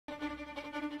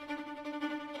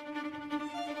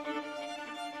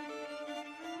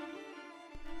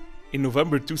In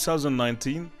November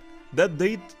 2019, that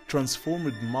date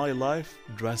transformed my life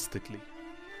drastically.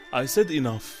 I said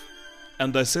enough,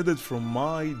 and I said it from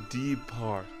my deep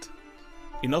heart.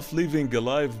 Enough living a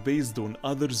life based on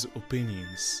others'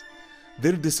 opinions.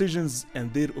 Their decisions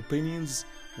and their opinions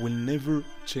will never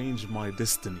change my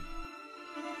destiny.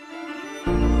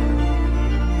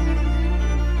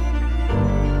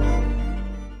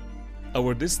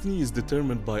 Our destiny is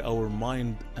determined by our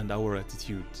mind and our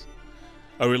attitude.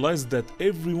 I realized that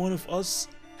every one of us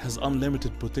has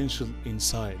unlimited potential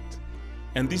inside.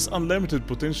 And this unlimited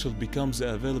potential becomes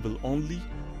available only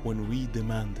when we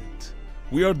demand it.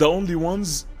 We are the only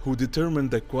ones who determine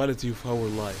the quality of our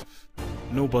life,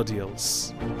 nobody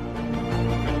else.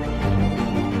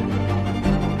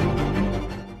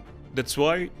 That's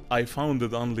why I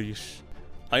founded Unleash.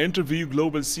 I interview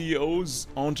global CEOs,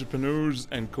 entrepreneurs,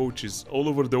 and coaches all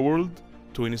over the world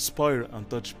to inspire and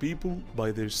touch people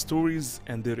by their stories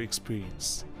and their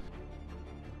experience.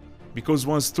 Because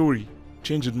one story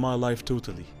changed my life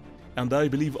totally. And I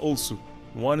believe also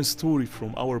one story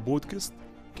from our podcast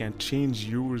can change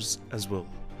yours as well.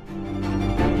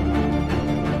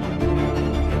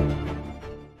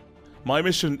 My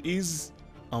mission is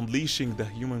unleashing the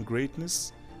human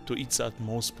greatness to its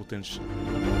utmost potential.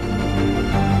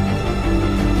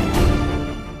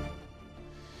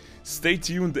 Stay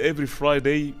tuned every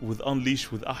Friday with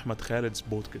Unleash with Ahmed Khalid's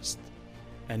podcast,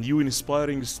 a new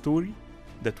inspiring story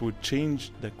that would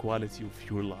change the quality of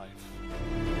your life.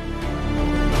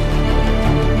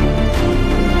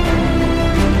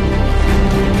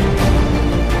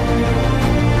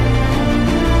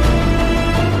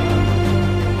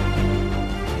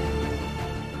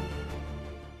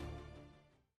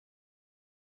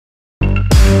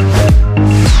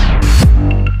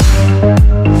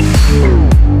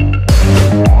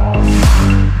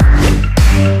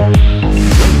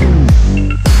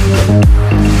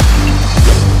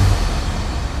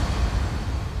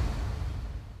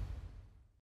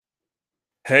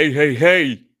 Hey, hey,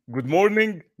 hey! Good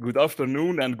morning, good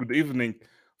afternoon, and good evening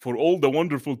for all the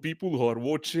wonderful people who are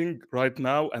watching right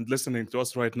now and listening to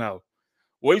us right now.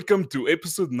 Welcome to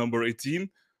episode number 18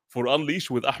 for Unleash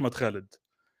with Ahmed Khalid.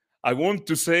 I want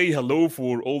to say hello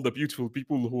for all the beautiful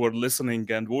people who are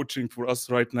listening and watching for us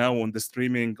right now on the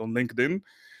streaming on LinkedIn.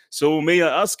 So, may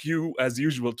I ask you, as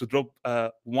usual, to drop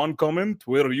one comment?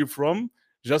 Where are you from?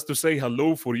 Just to say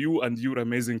hello for you and your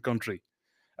amazing country.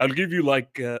 I'll give you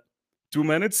like 2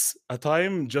 minutes a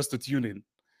time just to tune in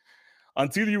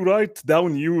until you write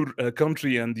down your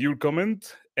country and your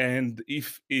comment. And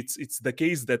if it's the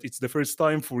case that it's the first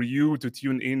time for you to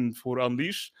tune in for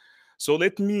Unleash, so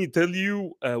let me tell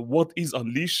you what is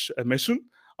Unleash mission.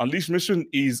 Unleash mission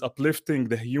is uplifting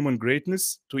the human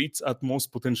greatness to its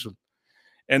utmost potential,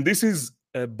 and this is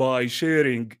by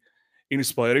sharing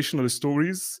inspirational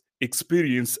stories,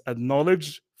 experience, and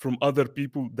knowledge from other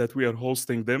people that we are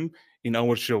hosting them in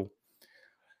our show,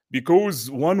 because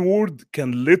one word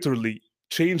can literally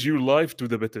change your life to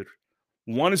the better.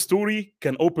 One story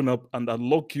can open up and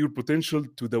unlock your potential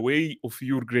to the way of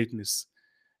your greatness.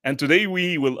 And today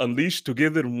we will unleash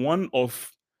together one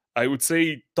of, I would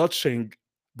say, touching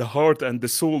the heart and the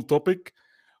soul topic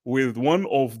with one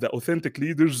of the authentic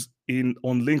leaders in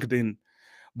on LinkedIn.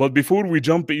 But before we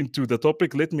jump into the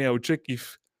topic, let me out check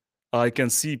if I can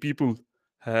see people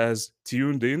has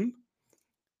tuned in.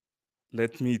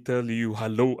 Let me tell you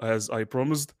hello as I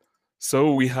promised.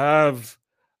 So we have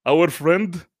our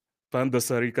friend Panda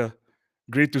Sarika.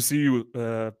 Great to see you,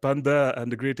 Panda,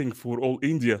 and a greeting for all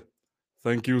India.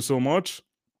 Thank you so much.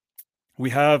 We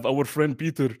have our friend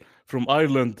Peter from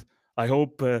Ireland. I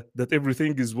hope that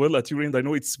everything is well at your end. I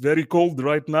know it's very cold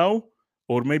right now,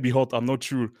 or maybe hot. I'm not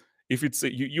sure. If it's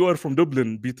you are from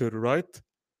Dublin, Peter, right?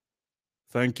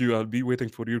 Thank you. I'll be waiting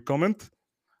for your comment.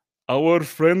 Our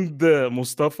friend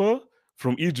Mustafa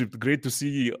from Egypt. Great to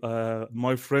see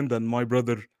my friend and my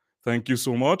brother. Thank you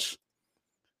so much.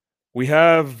 We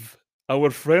have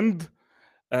our friend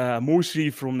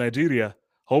Mushi from Nigeria.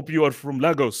 Hope you are from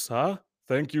Lagos, huh?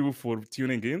 Thank you for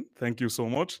tuning in. Thank you so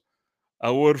much.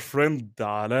 Our friend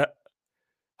Ala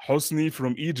Hosni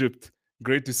from Egypt.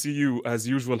 Great to see you as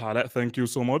usual, Ala. Thank you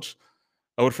so much.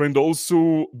 Our friend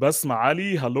also Basma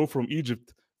Ali. Hello from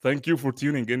Egypt. Thank you for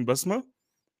tuning in, Basma.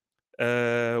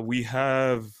 We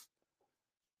have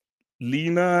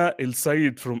Lina El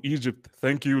Sayed from Egypt.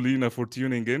 Thank you, Lina, for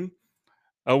tuning in.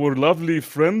 Our lovely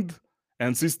friend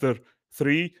and sister,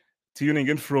 Three, tuning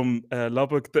in from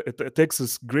Lubbock,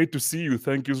 Texas. Great to see you.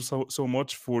 Thank you so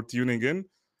much for tuning in.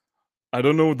 I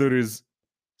don't know, there is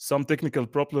some technical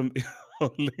problem on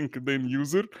LinkedIn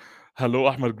user. Hello,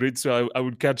 Ahmed. Great. So I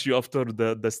will catch you after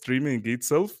the streaming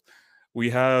itself. We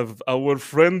have our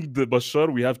friend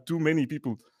Bashar. We have too many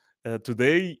people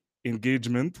today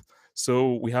engagement.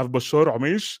 So we have Bashar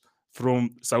Amish from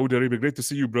Saudi Arabia. Great to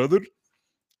see you, brother.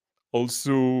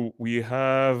 Also, we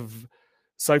have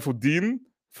Saifuddin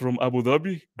from Abu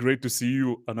Dhabi. Great to see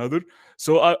you. Another.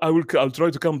 So I'll try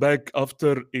to come back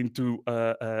after into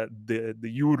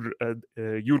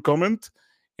your comment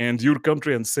and your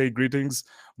country and say greetings.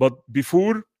 But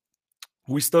before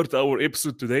we start our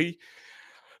episode today,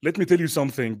 let me tell you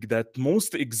something that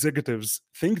most executives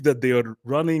think that they are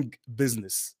running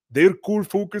business. Their core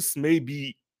focus may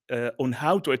be on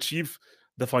how to achieve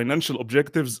the financial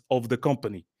objectives of the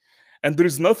company, and there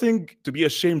is nothing to be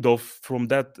ashamed of from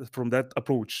that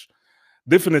approach.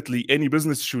 Definitely, any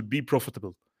business should be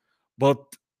profitable, but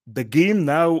the game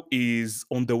now is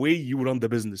on the way you run the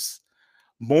business.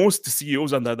 Most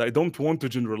CEOs, and I don't want to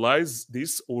generalize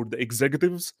this, or the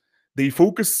executives, they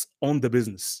focus on the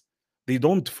business. They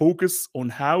don't focus on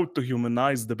how to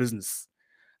humanize the business,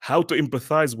 how to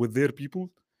empathize with their people.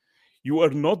 You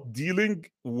are not dealing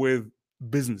with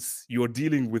business, you are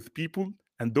dealing with people,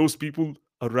 and those people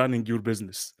are running your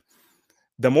business.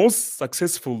 The most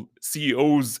successful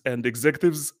CEOs and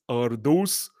executives are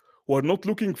those who are not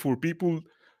looking for people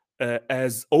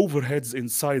as overheads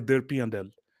inside their P&L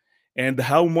and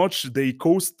how much they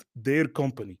cost their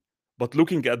company, but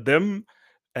looking at them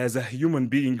as a human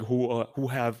being who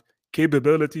have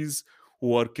capabilities,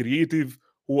 who are creative,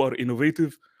 who are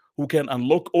innovative, who can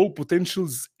unlock all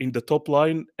potentials in the top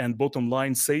line and bottom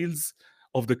line sales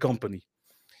of the company.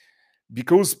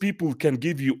 Because people can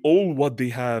give you all what they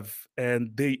have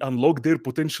and they unlock their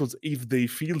potentials if they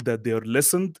feel that they are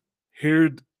listened,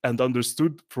 heard, and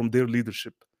understood from their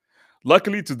leadership.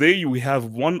 Luckily, today we have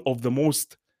one of the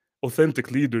most authentic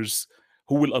leaders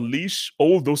who will unleash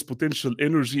all those potential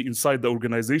energy inside the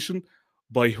organization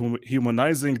by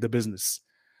humanizing the business.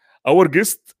 Our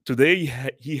guest today,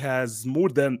 he has more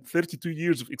than 32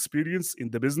 years of experience in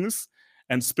the business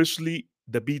and especially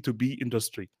the B2B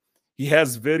industry. He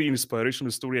has very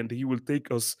inspirational story and he will take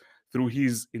us through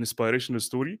his inspirational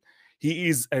story. He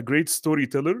is a great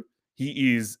storyteller.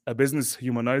 He is a business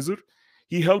humanizer.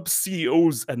 He helps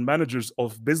CEOs and managers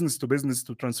of business to business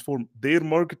to transform their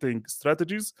marketing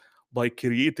strategies by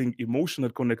creating emotional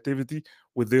connectivity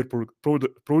with their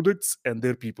products and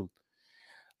their people.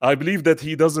 I believe that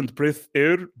he doesn't breathe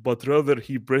air, but rather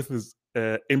he breathes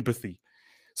empathy.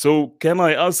 So,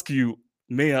 may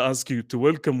I ask you to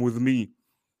welcome with me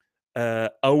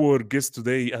our guest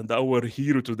today and our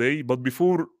hero today? But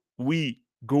before we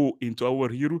go into our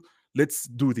hero, let's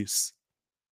do this.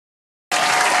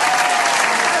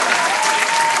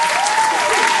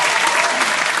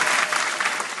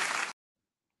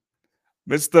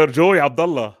 Mr. Joy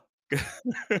Abdullah.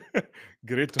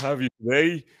 Great to have you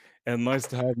today and nice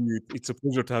to have you. It's a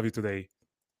pleasure to have you today.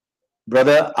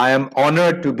 Brother, I am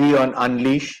honored to be on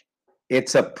Unleash.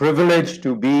 It's a privilege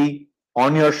to be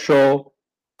on your show.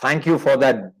 Thank you for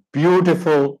that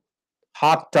beautiful,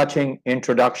 heart touching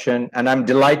introduction. And I'm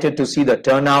delighted to see the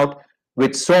turnout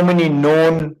with so many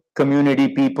known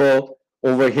community people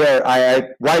over here.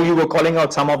 While you were calling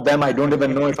out some of them, I don't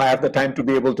even know if I have the time to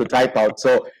be able to type out.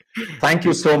 So thank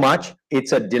you so much.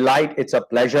 It's a delight. It's a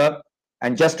pleasure.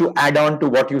 And just to add on to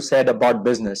what you said about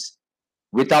business,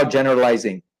 without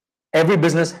generalizing, every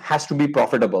business has to be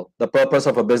profitable. The purpose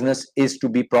of a business is to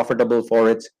be profitable for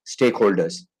its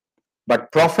stakeholders.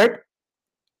 But profit,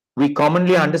 we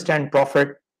commonly understand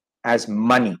profit as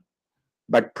money.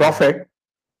 But profit,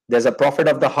 there's a profit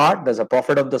of the heart, there's a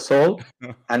profit of the soul,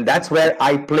 and that's where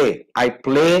I play. I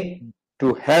play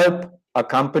to help a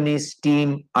company's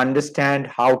team understand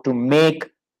how to make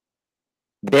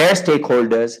their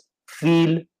stakeholders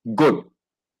feel good.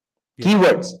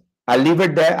 Keywords. I'll leave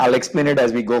it there. I'll explain it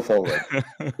as we go forward.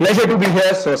 Pleasure to be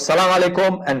here. So, salam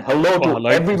alaikum and hello to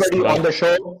everybody on the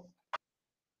show.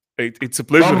 It's a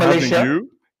pleasure having you.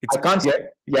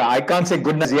 I can't say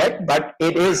goodness yet, but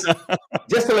it is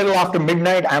just a little after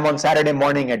midnight. I'm on Saturday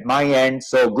morning at my end.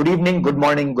 So, good evening, good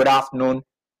morning, good afternoon,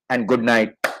 and good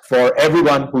night for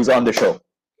everyone who's on the show.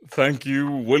 Thank you.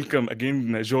 Welcome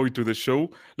again, Joy, to the show.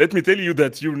 Let me tell you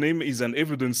that your name is an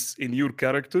evidence in your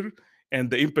character and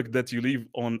the impact that you leave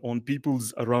on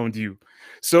people's around you.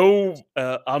 So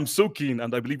I'm so keen,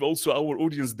 and I believe also our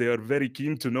audience, they are very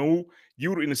keen to know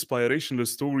your inspirational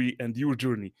story and your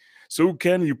journey. So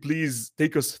can you please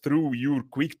take us through your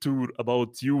quick tour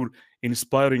about your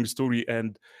inspiring story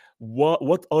and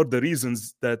what are the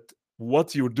reasons that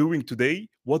what you're doing today,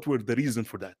 what were the reason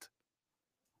for that?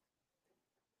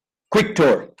 Quick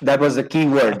tour, that was the key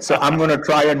word. So I'm going to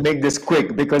try and make this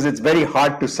quick because it's very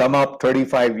hard to sum up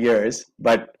 35 years,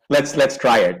 but let's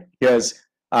try it. Here's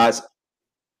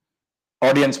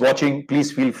audience watching,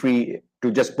 please feel free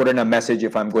to just put in a message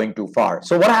if I'm going too far.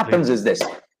 So what happens is this.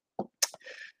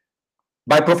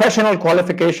 By professional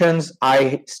qualifications,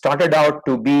 I started out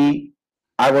to be,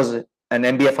 I was an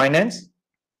MBA finance.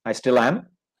 I still am.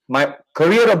 My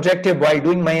career objective while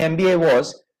doing my MBA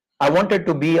was I wanted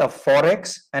to be a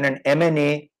Forex and an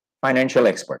M&A financial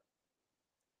expert.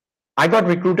 I got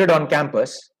recruited on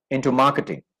campus into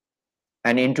marketing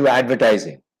and into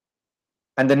advertising.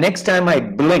 And the next time I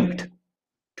blinked,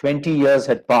 20 years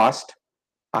had passed.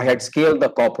 I had scaled the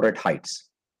corporate heights.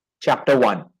 Chapter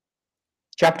 1.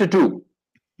 Chapter 2.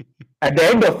 At the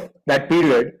end of that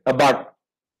period, about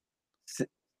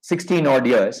 16 odd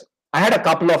years, I had a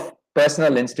couple of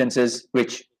personal instances,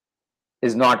 which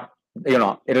is not,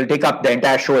 it'll take up the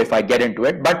entire show if I get into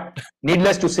it. But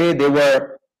needless to say, they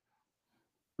were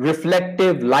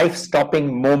reflective,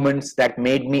 life-stopping moments that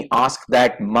made me ask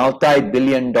that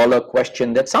multi-billion-dollar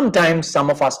question that sometimes some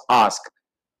of us ask.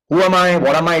 Who am I?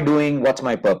 What am I doing? What's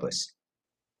my purpose?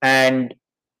 And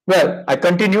well, I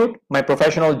continued my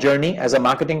professional journey as a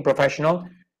marketing professional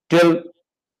till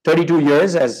 32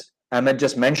 years, as Ahmed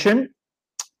just mentioned.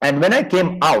 And when I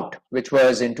came out, which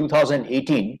was in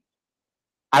 2018,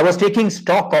 I was taking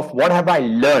stock of what have I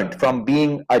learned from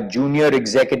being a junior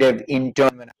executive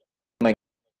intern.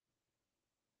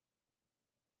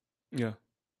 Yeah.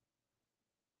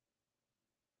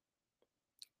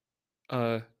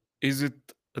 Is it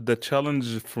the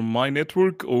challenge from my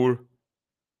network or?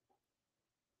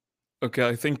 Okay,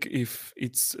 I think if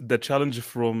it's the challenge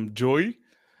from Joy,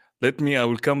 I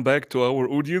will come back to our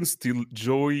audience till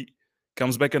Joy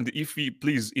comes back. And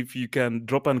please, if you can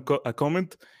drop a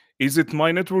comment, is it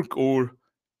my network or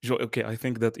Joy? Okay, I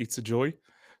think that it's Joy.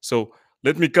 So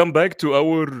let me come back to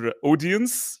our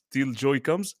audience till Joy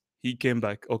comes. He came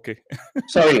back. Okay.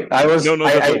 Sorry, I was No,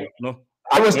 not at all. No.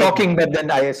 I was Not talking, but then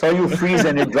I saw you freeze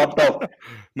and it dropped off.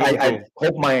 Not at I all.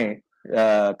 hope my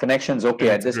connection's okay.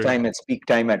 Yeah, At it's this great. time, it's peak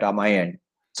time at my end.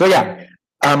 So yeah,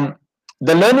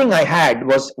 the learning I had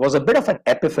was a bit of an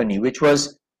epiphany, which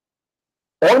was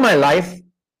all my life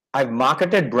I've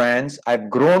marketed brands, I've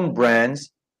grown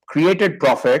brands, created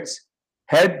profits,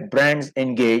 helped brands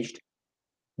engaged.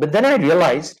 But then I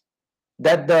realized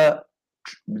that the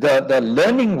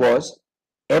learning was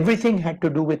everything had to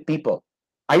do with people.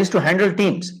 I used to handle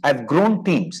teams. I've grown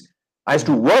teams. I used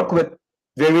to work with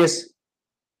various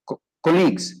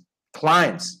colleagues,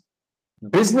 clients.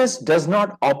 Business does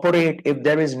not operate if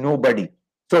there is nobody.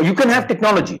 So you can have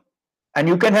technology and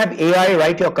you can have AI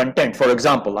write your content. For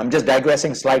example, I'm just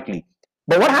digressing slightly.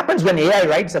 But what happens when AI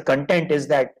writes the content is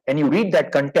that, and you read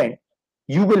that content,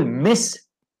 you will miss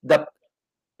the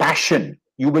passion.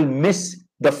 You will miss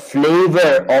the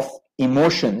flavor of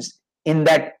emotions in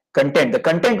that content. The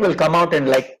content will come out in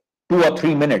like 2 or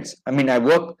 3 minutes. I mean, I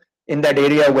work in that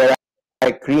area where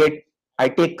I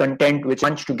take content which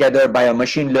punched together by a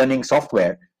machine learning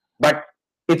software, but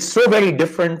it's so very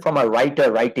different from a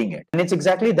writer writing it. And it's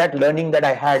exactly that learning that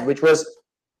I had, which was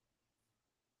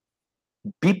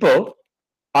people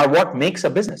are what makes a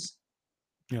business.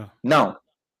 Yeah. Now,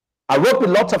 I work with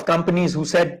lots of companies who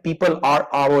said people are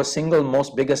our single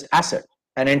most biggest asset.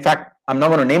 And in fact, I'm not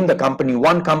going to name the company.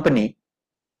 One company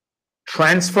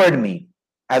transferred me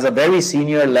as a very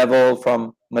senior level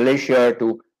from Malaysia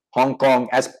to Hong Kong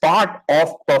as part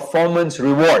of performance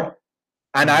reward.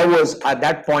 And I was at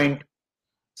that point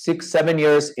 6-7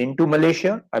 years into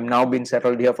Malaysia. I've now been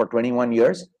settled here for 21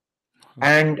 years.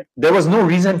 And there was no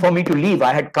reason for me to leave.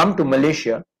 I had come to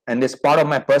Malaysia, and this part of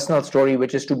my personal story,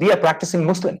 which is to be a practicing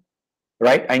Muslim,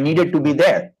 right? I needed to be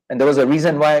there. And there was a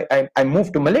reason why I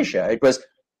moved to Malaysia. It was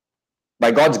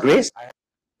by God's grace, I had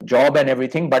a job and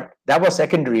everything, but that was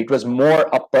secondary. It was more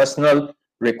a personal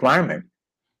requirement.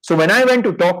 So when I went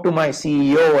to talk to my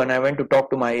CEO and I went to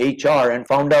talk to my HR and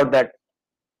found out that,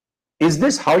 is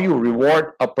this how you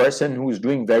reward a person who's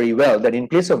doing very well? That in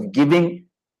place of giving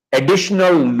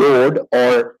additional load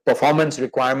or performance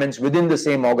requirements within the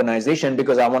same organization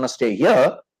because I want to stay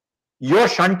here, you're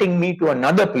shunting me to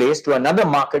another place, to another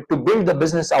market to build the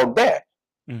business out there.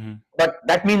 But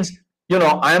that means,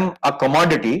 I'm a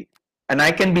commodity and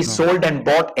I can be sold and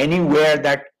bought anywhere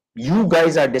that you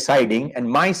guys are deciding, and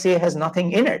my say has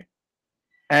nothing in it.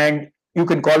 And you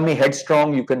can call me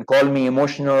headstrong, you can call me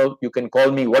emotional, you can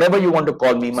call me whatever you want to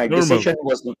call me. My decision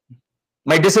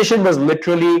was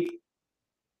literally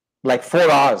like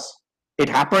 4 hours. It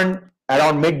happened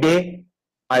around midday.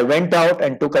 I went out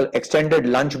and took an extended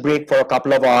lunch break for a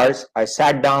couple of hours. I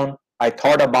sat down, I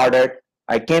thought about it.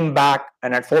 I came back,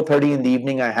 and at 4:30 in the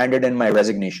evening, I handed in my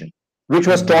resignation, which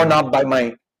was torn up by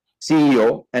my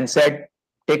CEO and said,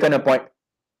 take an appointment.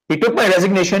 He took my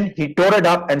resignation, he tore it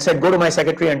up and said, go to my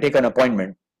secretary and take an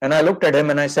appointment. And I looked at him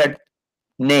and I said,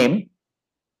 name,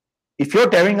 if you're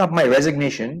tearing up my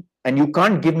resignation and you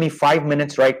can't give me 5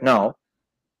 minutes right now,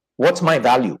 what's my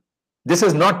value? This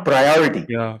is not priority.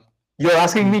 Yeah. You're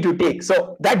asking me to take.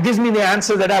 So that gives me the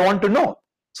answer that I want to know.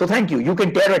 So thank you. You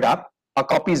can tear it up. A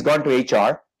copy's gone to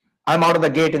HR. I'm out of the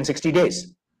gate in 60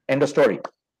 days. End of story.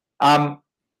 Come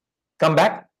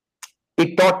back.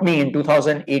 It taught me in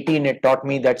 2018, it taught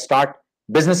me that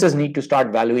businesses need to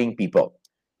start valuing people.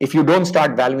 If you don't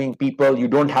start valuing people, you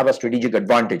don't have a strategic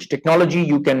advantage. Technology,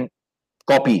 you can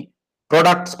copy.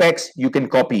 Product specs, you can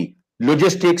copy.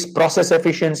 Logistics, process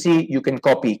efficiency, you can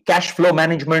copy. Cash flow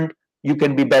management, you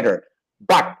can be better.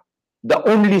 But the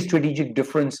only strategic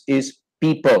difference is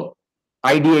people,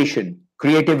 ideation,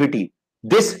 creativity.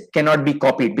 This cannot be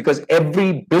copied because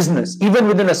every business, even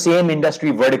within a same industry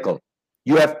vertical,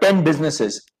 you have 10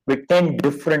 businesses with 10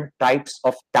 different types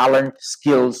of talent,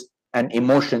 skills, and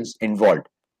emotions involved.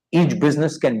 Each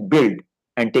business can build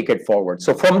and take it forward.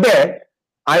 So from there,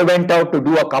 I went out to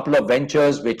do a couple of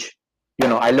ventures, which,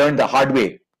 I learned the hard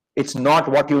way. It's not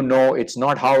what you know. It's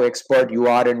not how expert you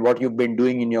are in what you've been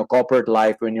doing in your corporate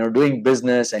life. When you're doing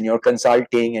business and you're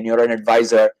consulting and you're an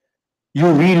advisor,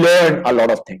 you relearn a lot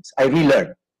of things. I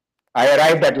relearned. I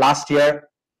arrived at last year,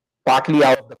 partly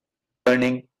out of the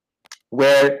learning,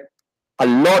 where a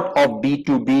lot of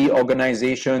B2B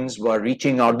organizations were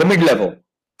reaching out, the mid-level,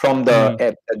 from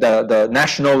the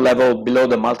national level, below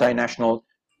the multinational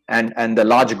and the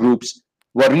large groups,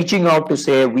 were reaching out to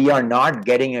say, we are not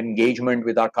getting engagement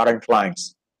with our current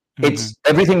clients. It's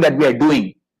everything that we are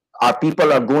doing. Our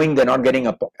people are going, they're not getting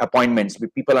appointments.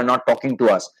 People are not talking to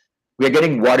us. We're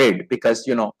getting worried because,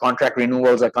 contract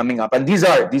renewals are coming up. And these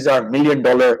are $1 million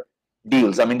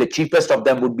deals. I mean, the cheapest of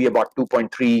them would be about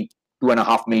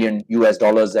 2.5 million US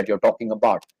dollars that you're talking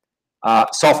about.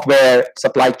 Software,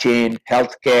 supply chain,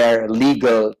 healthcare,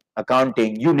 legal,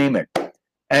 accounting, you name it.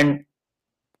 And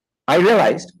I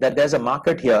realized that there's a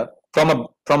market here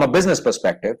from a business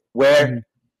perspective where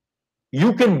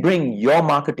you can bring your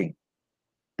marketing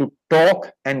to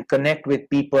talk and connect with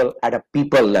people at a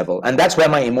people level. And that's where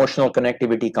my emotional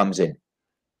connectivity comes in.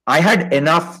 I had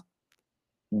enough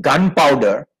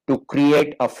gunpowder to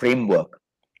create a framework.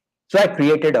 So I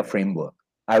created a framework.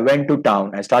 I went to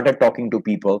town, I started talking to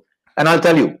people, and I'll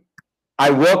tell you, I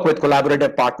work with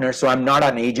collaborative partners, so I'm not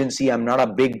an agency, I'm not a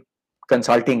big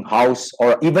consulting house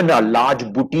or even a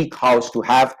large boutique house to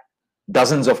have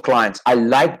dozens of clients. I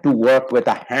like to work with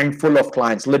a handful of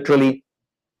clients, literally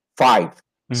 5,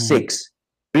 6.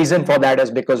 Reason for that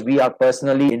is because we are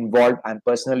personally involved. I'm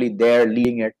personally there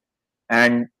leading it.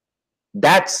 And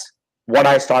that's what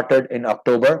I started in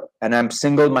October. And I'm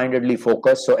single-mindedly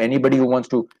focused. So anybody who wants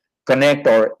to connect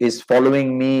or is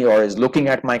following me or is looking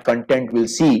at my content will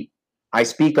see I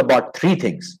speak about 3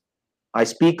 things. I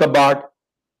speak about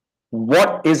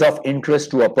what is of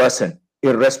interest to a person,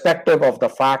 irrespective of the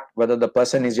fact whether the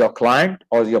person is your client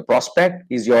or your prospect,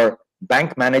 is your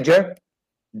bank manager,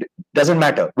 doesn't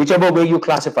matter. Whichever way you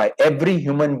classify, every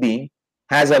human being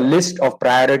has a list of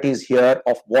priorities here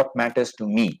of what matters to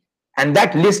me. And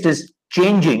that list is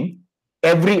changing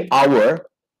every hour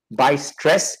by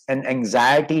stress and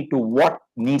anxiety to what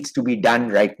needs to be done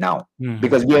right now,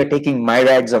 because we are taking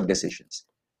myriads of decisions.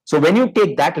 So when you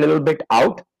take that little bit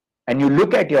out and you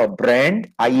look at your brand,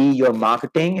 i.e. your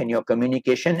marketing and your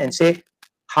communication, and say,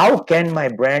 how can my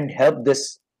brand help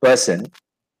this person,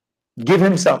 give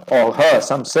him some or her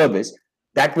some service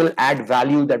that will add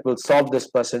value, that will solve this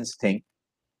person's thing.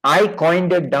 I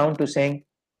coined it down to saying,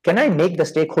 can I make the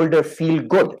stakeholder feel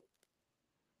good?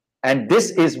 And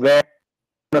this is where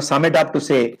sum it up to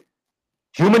say,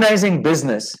 humanizing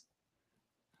business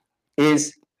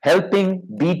is helping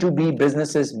B2B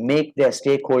businesses make their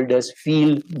stakeholders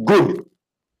feel good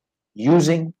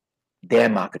using their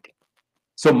marketing.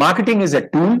 So marketing is a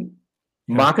tool.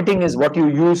 Marketing is what you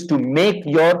use to make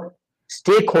your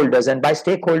stakeholders, and by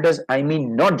stakeholders, I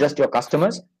mean not just your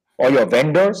customers or your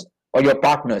vendors or your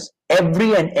partners,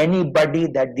 every and anybody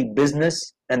that the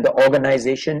business and the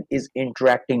organization is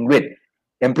interacting with.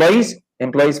 Employees,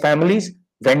 families,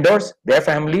 vendors, their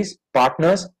families,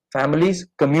 partners, families,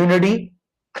 community,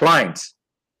 clients.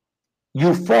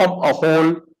 You form a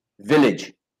whole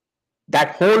village.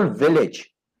 That whole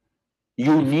village,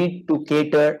 you need to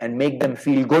cater and make them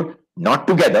feel good, not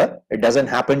together. It doesn't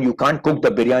happen. You can't cook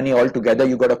the biryani all together.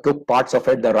 You got to cook parts of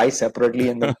it, the rice separately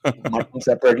and the mutton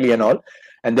separately and all,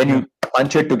 and then you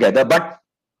punch it together. But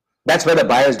that's where the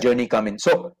buyer's journey come in.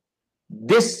 So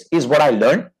this is what I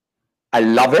learned. I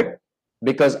love it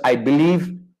because I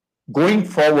believe Going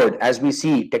forward, as we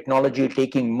see technology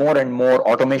taking more and more,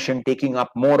 automation taking up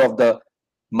more of the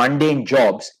mundane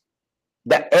jobs,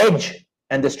 the edge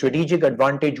and the strategic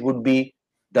advantage would be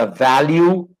the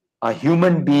value a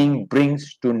human being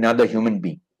brings to another human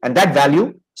being. And that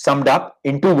value summed up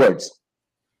in two words.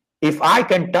 If I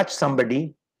can touch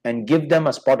somebody and give them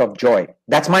a spot of joy,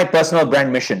 that's my personal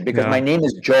brand mission, because my Yeah. name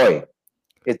is Joy.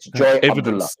 It's Joy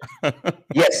Abdullah. Evidence.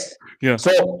 Yes. Yeah.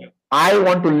 So I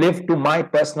want to live to my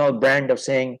personal brand of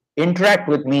saying, interact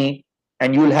with me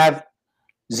and you'll have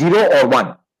 0 or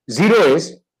 1. 0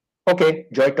 is, okay,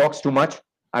 Joy talks too much.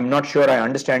 I'm not sure I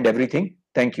understand everything.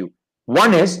 Thank you.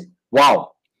 1 is,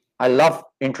 wow, I love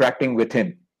interacting with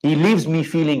him. He leaves me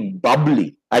feeling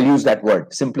bubbly. I'll use that word,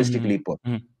 Mhm. simplistically put.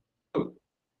 Mhm.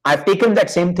 I've taken that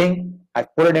same thing,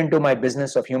 I've put it into my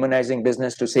business of humanizing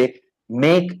business to say,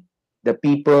 make the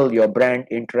people your brand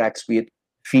interacts with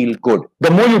feel good.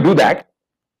 The more you do that,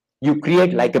 you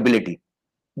create likability.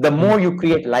 The Mhm. more you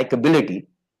create likability,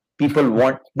 people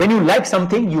want, when you like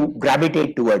something, you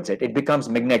gravitate towards it. It becomes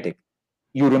magnetic.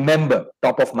 You remember,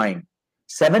 top of mind.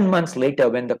 7 months later,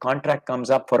 when the contract comes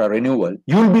up for a renewal,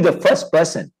 you'll be the first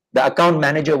person, the account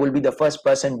manager will be the first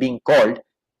person being called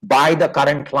by the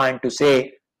current client to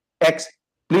say, X,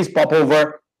 please pop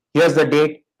over. Here's the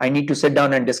date. I need to sit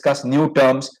down and discuss new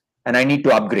terms and I need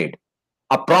to upgrade.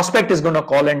 A prospect is going to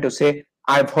call in to say,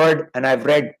 I've heard and I've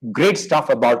read great stuff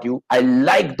about you. I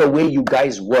like the way you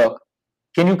guys work.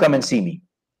 Can you come and see me?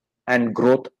 And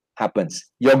growth happens.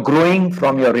 You're growing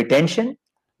from your retention,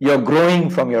 you're growing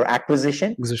from your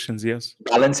acquisition. Positions, yes.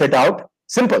 Balance it out.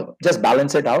 Simple, just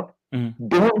balance it out. Mhm.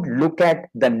 Don't look at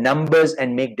the numbers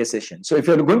and make decisions. So if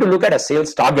you're going to look at a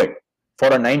sales target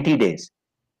for a 90 days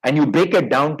and you break it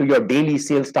down to your daily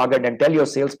sales target and tell your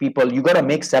salespeople you got to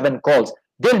make 7 calls,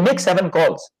 they'll make 7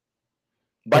 calls.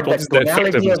 But But what the is the tonality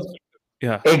effectiveness? of,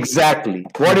 Yeah. exactly,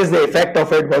 what Yeah. is the effect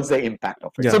of it? What's the impact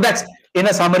of it? So Yeah. that's, in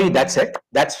a summary, that's it.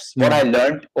 That's what Yeah. I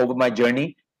learned over my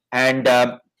journey. And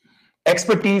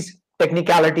expertise,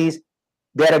 technicalities,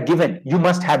 they're a given. You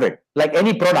must have it. Like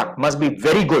any product must be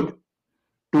very good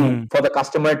to Mhm. for the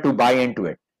customer to buy into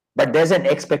it. But there's an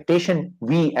expectation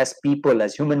we as people,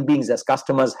 as human beings, as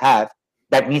customers have,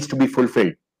 that needs to be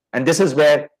fulfilled. And this is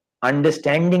where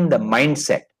understanding the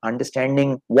mindset,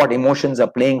 understanding what emotions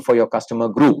are playing for your customer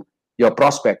group, your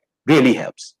prospect, really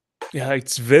helps. Yeah,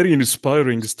 it's very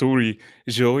inspiring story,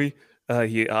 Joey.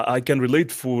 Yeah, I can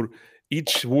relate for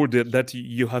each word that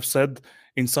you have said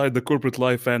inside the corporate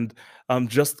life, and I'm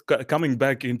just coming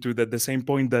back into the same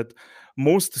point that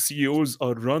most CEOs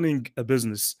are running a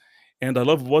business. And I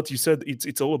love what you said.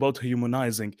 It's all about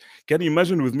humanizing. Can you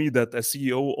imagine with me that a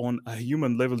CEO on a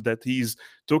human level that he's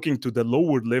talking to the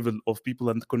lower level of people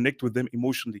and connect with them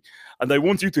emotionally? And I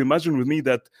want you to imagine with me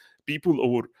that people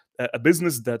or a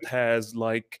business that has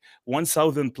like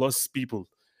 1,000 plus people.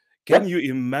 Can Yep.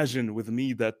 you imagine with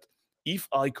me that if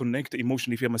I connect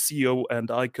emotionally, if I'm a CEO and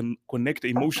I can connect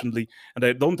emotionally and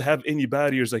I don't have any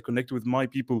barriers, I connect with my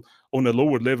people on a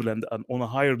lower level and on a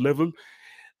higher level,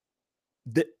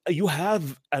 you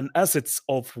have an assets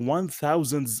of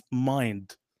 1,000's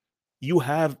mind. You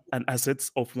have an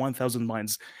assets of 1,000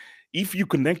 minds. If you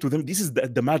connect with them, this is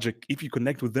the magic. If you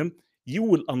connect with them, you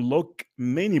will unlock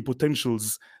many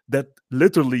potentials that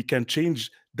literally can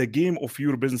change the game of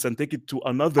your business and take it to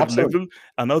another Absolutely. level,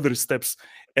 another steps.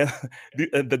 And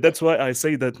that's why I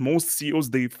say that most CEOs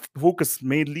they focus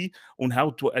mainly on how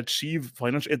to achieve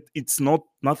financial. It's not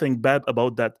nothing bad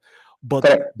about that, but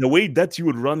Correct. the way that you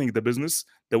are running the business,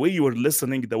 the way you are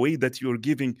listening, the way that you are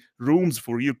giving rooms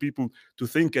for your people to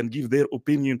think and give their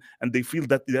opinion, and they feel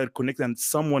that they are connected and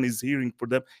someone is hearing for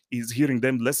them, is hearing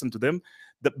them, listen to them.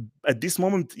 The, at this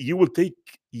moment, you will take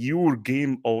your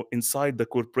game or inside the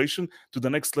corporation to the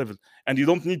next level, and you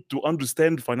don't need to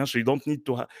understand financial. You don't need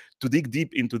to to dig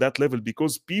deep into that level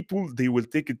because people they will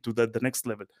take it to the next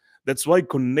level. That's why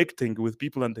connecting with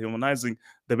people and humanizing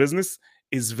the business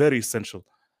is very essential.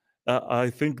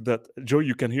 I think that Joe,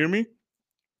 you can hear me.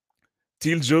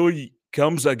 Till Joy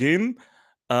comes again,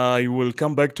 I will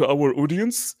come back to our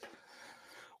audience.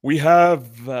 We have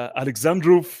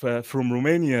Alexandrov from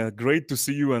Romania. Great to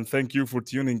see you and thank you for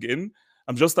tuning in.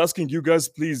 I'm just asking you guys,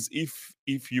 please,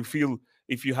 if you feel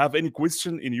if you have any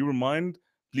question in your mind,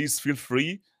 please feel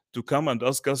free to come and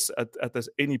ask us at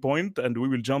any point, and we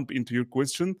will jump into your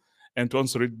question and to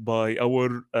answer it by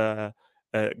our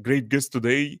great guest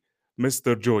today,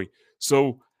 Mr. Joy.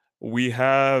 So we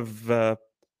have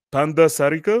Panda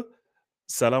Sarika.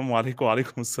 Salaam alaikum,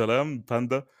 alaikum salam,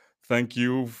 Panda. Thank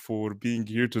you for being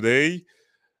here today.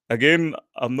 Again,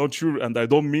 I'm not sure, and I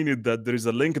don't mean it that there is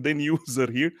a LinkedIn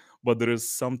user here, but there is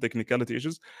some technicality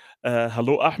issues.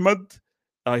 Hello, Ahmed.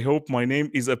 I hope my name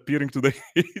is appearing today.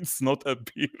 It's not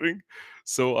appearing.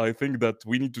 So I think that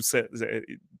we need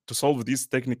to solve this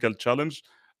technical challenge.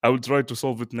 I will try to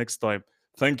solve it next time.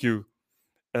 Thank you.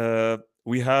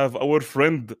 We have our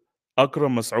friend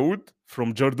Akram Masoud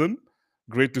from Jordan.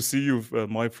 Great to see you,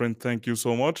 my friend. Thank you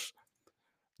so much.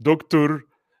 Dr.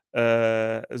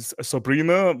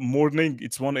 Sabrina, morning.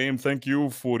 It's 1 a.m. Thank you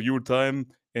for your time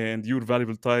and your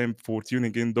valuable time for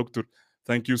tuning in, Doctor.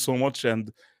 Thank you so much.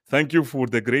 And thank you for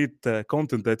the great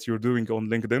content that you're doing on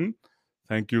LinkedIn.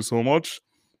 Thank you so much.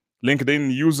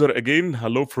 LinkedIn user again.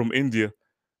 Hello from India.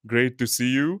 Great to see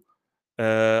you.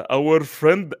 Our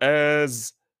friend,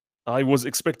 as I was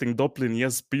expecting, Dublin.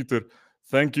 Yes, Peter.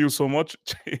 Thank you so much.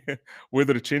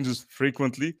 Weather changes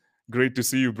frequently. Great to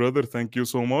see you, brother. Thank you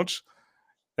so much.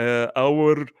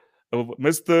 Our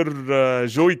Mr.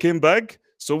 Joey came back,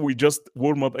 so we just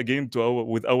warm up again to our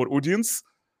with our audience.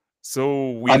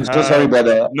 So we I'm so sorry, have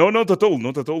brother. no, not at all,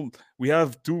 not at all. We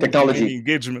have too many Technology.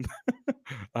 engagement.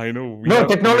 I know we No, have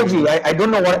too many. technology. I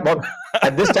don't know what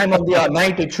at this time of the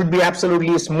night it should be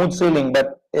absolutely smooth sailing,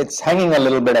 but it's hanging a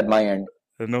little bit at my end.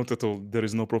 Not at all. There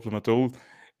is no problem at all.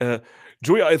 Uh,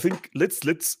 Joey, I think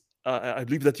let's. I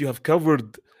believe that you have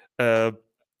covered uh,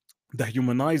 the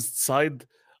humanized side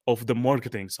of the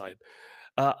marketing side.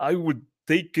 I would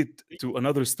take it to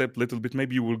another step, little bit.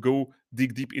 Maybe you will go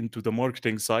dig deep into the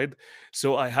marketing side.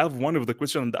 So I have one of the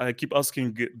questions, and I keep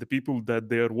asking the people that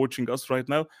they are watching us right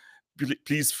now.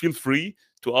 Please feel free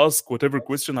to ask whatever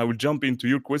question. I will jump into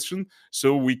your question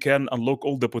so we can unlock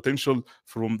all the potential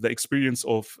from the experience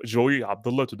of Joy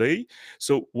Abdullah today.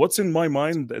 So, what's in my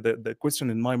mind? The question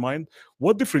in my mind: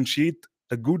 what differentiate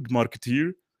a good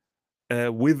marketeer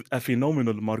with a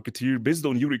phenomenal marketeer based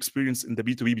on your experience in the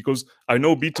B2B? Because I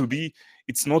know B2B,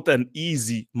 it's not an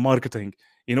easy marketing.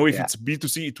 You know, if Yeah. it's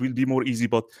B2C, it will be more easy.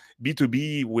 But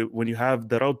B2B, when you have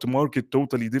the route to market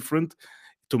totally different,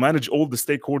 to manage all the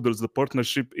stakeholders, the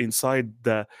partnership inside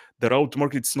the route to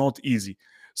market, it's not easy.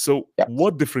 So, Yeah.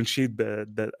 what differentiate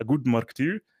a good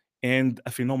marketeer and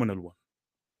a phenomenal one?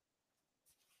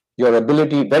 Your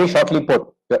ability, very shortly put,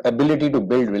 your ability to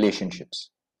build relationships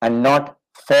and not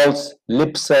false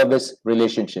lip service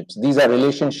relationships. These are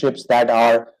relationships that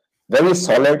are very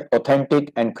solid,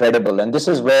 authentic, and credible. And this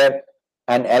is where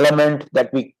an element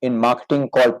that we in marketing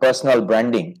call personal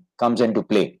branding comes into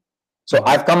play. So Mhm.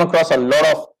 I've come across a lot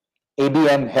of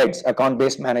ABM heads,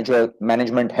 account-based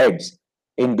management heads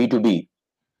in B2B,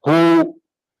 who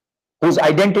whose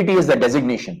identity is the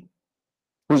designation,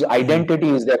 whose Mhm. identity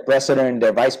is their president,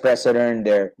 their vice president,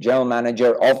 their general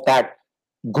manager of that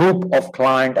group of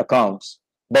client accounts.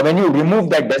 But when you remove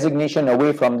that designation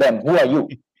away from them, who are you?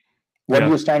 What do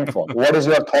Yeah. you stand for? What is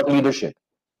your thought leadership?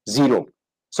 Zero. Mhm.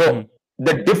 So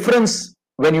the difference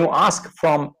when you ask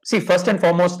from, see, first and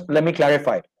foremost, let me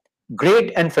clarify.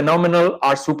 Great and phenomenal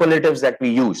are superlatives that we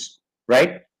use,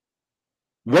 right?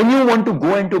 When you want to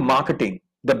go into marketing,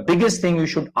 the biggest thing you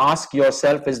should ask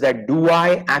yourself is that, do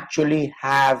I actually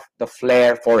have the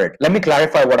flair for it? Let me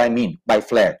clarify what I mean by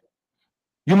flair.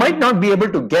 You might not be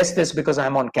able to guess this because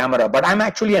I'm on camera, but I'm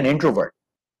actually an introvert,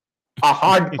 a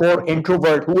hardcore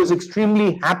introvert who is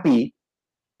extremely happy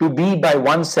to be by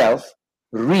oneself,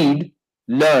 read,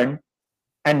 learn,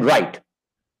 and write.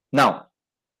 Now,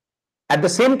 at the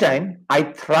same time, I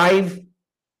thrive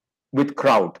with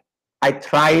crowd. I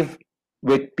thrive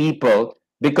with people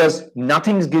because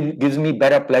nothing gives me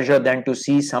better pleasure than to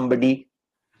see somebody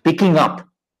picking up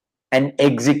and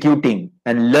executing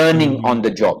and learning on Mhm.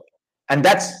 the job. And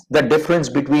that's the difference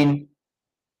between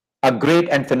a great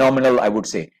and phenomenal, I would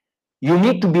say. You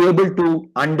need to be able to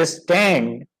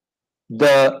understand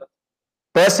the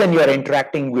person you're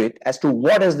interacting with as to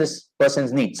what is this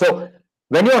person's need. So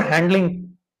when you're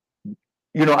handling,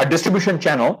 a distribution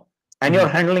channel, and you're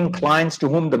Mhm. handling clients to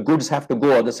whom the goods have to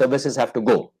go or the services have to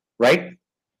go, right?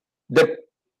 The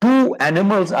two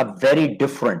animals are very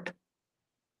different.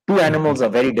 Two Mhm. animals are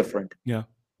very different. Yeah.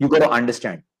 You got to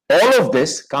understand. All of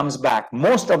this comes back.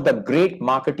 Most of the great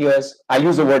marketeers, I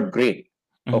use the word great,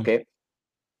 Mhm. okay,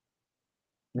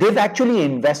 they've actually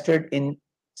invested in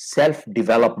self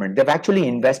development. They've actually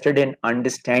invested in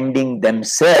understanding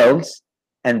themselves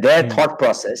and their Mhm. thought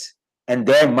process and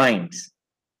their minds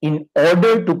in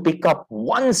order to pick up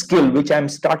one skill, which I'm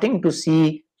starting to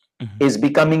see Mhm. is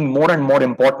becoming more and more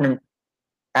important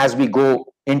as we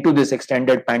go into this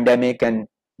extended pandemic and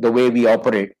the way we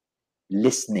operate: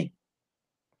 listening,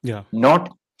 Yeah.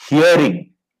 not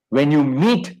hearing. When you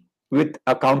meet with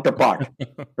a counterpart,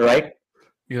 right?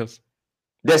 Yes.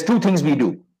 There's two things we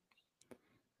do.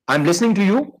 I'm listening to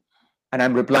you and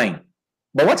I'm replying.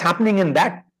 But what's happening in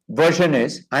that version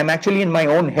is I'm actually in my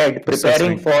own head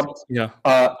preparing Processing. for Yeah.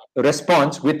 a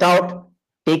response without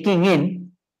taking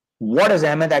in what is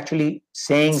Ahmed actually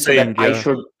saying so that Saying, I yeah.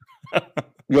 should, or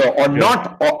Yeah.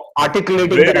 not, or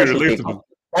articulating that I Very should take relatable. on.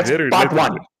 That's Very part relatable.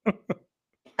 one.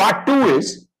 Part two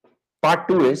is, part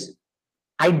two is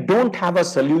I don't have a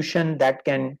solution that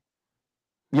can,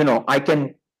 I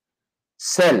can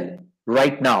sell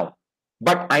right now,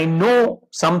 but I know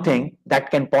something that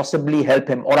can possibly help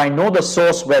him, or I know the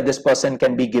source where this person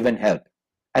can be given help.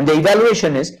 And the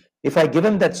evaluation is, if I give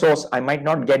him that source, I might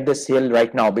not get the sale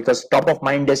right now because top of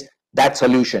mind is that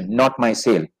solution, not my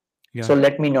sale. Yeah. So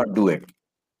let me not do it.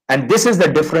 And this is the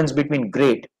difference between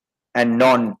great and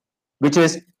non, which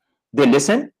is they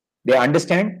listen, they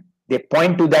understand, they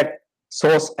point to that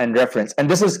source and reference. And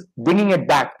this is bringing it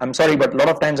back. I'm sorry, but a lot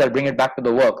of times I'll bring it back to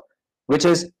the work, which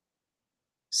is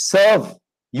serve,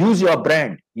 use your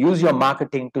brand, use your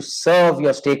marketing to serve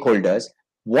your stakeholders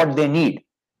what they need,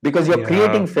 because you're Yeah.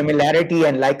 creating familiarity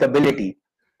and likability.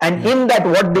 And Yeah. in that,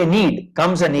 what they need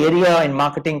comes an area in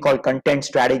marketing called content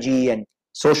strategy and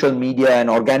social media and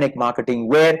organic marketing,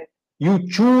 where you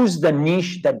choose the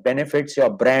niche that benefits your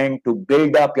brand to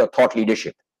build up your thought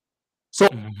leadership. So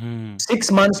Mhm.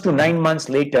 6 months to 9 months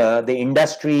later, the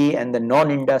industry and the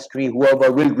non-industry,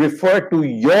 whoever, will refer to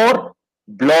your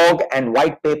blog and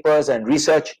white papers and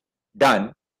research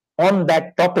done on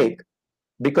that topic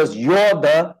because you're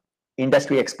the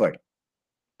industry expert.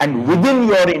 And Mhm. within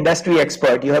your industry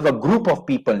expert, you have a group of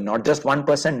people, not just one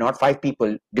person, not 5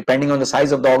 people. Depending on the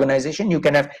size of the organization, you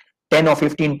can have 10 or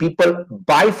 15 people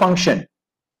by function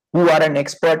who are an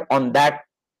expert on that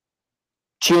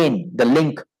chain, the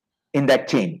link in that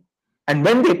chain. And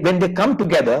when they come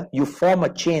together, you form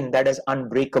a chain that is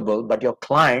unbreakable, but your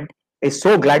client is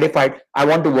so gratified. I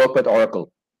want to work with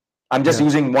Oracle. I'm just Yeah.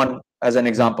 using one as an Mm.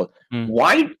 example. Mm.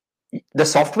 Why? The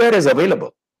software is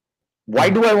available. Why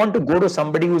Mm. do I want to go to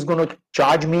somebody who's going to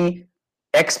charge me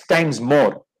X times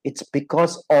more? It's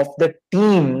because of the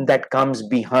team that comes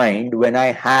behind when I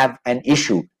have an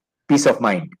issue, peace of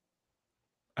mind.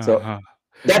 So Uh-huh.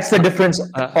 that's the Uh, difference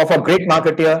uh, of a great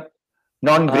marketeer, uh,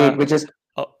 non-great, which is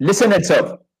uh, listen and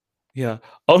serve. yeah.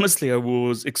 Honestly, I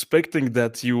was expecting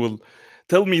that you will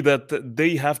tell me that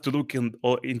they have to look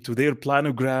into their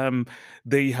planogram.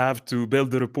 They have to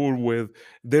build a rapport with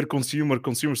their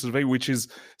consumer survey, which is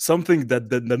something that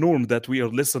the norm that we are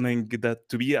listening that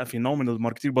to be a phenomenal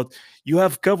marketer. But you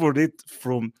have covered it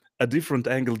from a different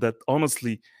angle that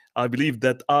honestly I believe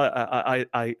that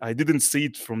I didn't see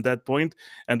it from that point,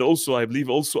 and also I believe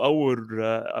also our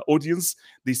audience,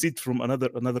 they see it from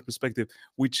another perspective,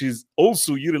 which is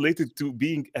also you related to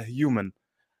being a human,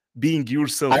 being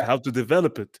yourself, I how to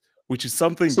develop it, which is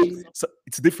something, see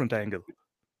it's a different angle.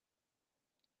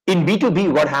 in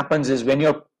B2B, what happens is when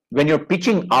you're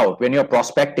pitching out, when you're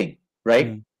prospecting, right?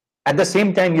 Mm, At the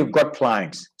same time, you've got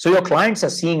clients. So your clients are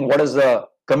seeing what is the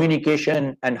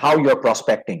communication and how you're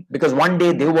prospecting. Because one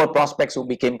day they were prospects who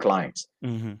became clients.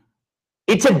 mhm.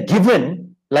 It's a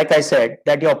given, like I said,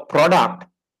 that your product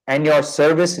and your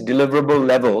service deliverable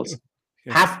levels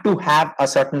Yeah. have to have a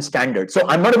certain standard. So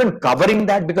I'm not even covering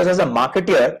that because as a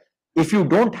marketer, if you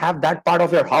don't have that part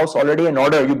of your house already in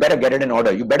order, you better get it in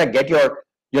order. You better get your,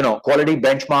 quality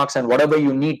benchmarks and whatever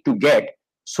you need to get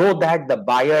so that the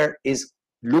buyer is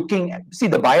looking at, see,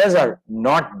 the buyers are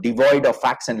not devoid of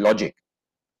facts and logic.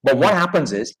 But what Mhm.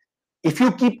 happens is, if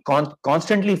you keep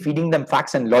constantly feeding them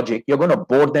facts and logic, you're going to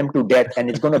bore them to death, and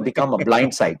it's going to become a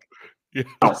blind side.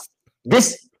 Now, Yes. this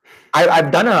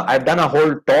I've done a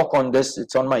whole talk on this.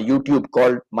 It's on my YouTube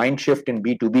called Mind Shift in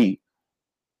B2B.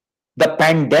 The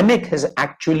pandemic has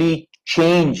actually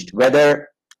changed whether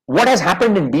what has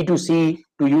happened in B2C,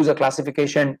 to use a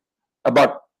classification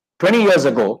about 20 years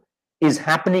ago, is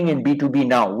happening in B2B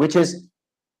now, which is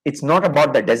it's not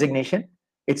about the designation.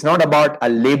 It's not about a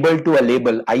label to a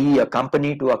label, i.e., a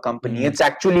company to a company. Mm, It's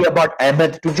actually about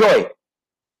Ahmed to Joy,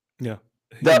 yeah.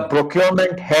 the Human.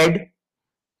 procurement head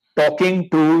talking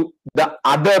to the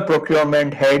other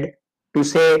procurement head to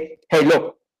say, hey,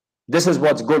 look, this is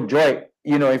what's good, Joy.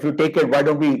 If you take it, why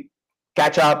don't we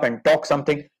catch up and talk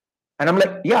something? And I'm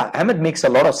like, yeah, Ahmed makes a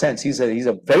lot of sense. He's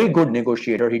a very good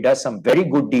negotiator. He does some very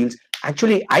good deals.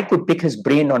 Actually, I could pick his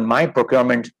brain on my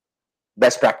procurement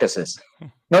best practices.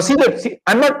 Now,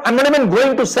 I'm not even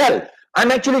going to sell.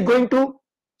 I'm actually going to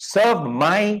serve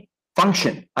my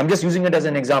function. I'm just using it as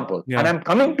an example. And Yeah. I'm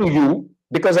coming to you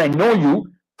because I know you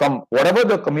from whatever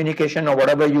the communication or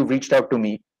whatever you've reached out to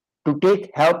me to take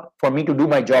help for me to do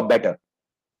my job better.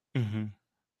 Mhm.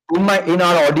 In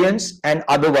our audience and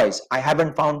otherwise, I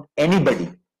haven't found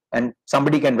anybody, and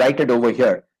somebody can write it over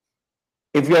here.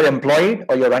 If you're employed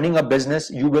or you're running a business,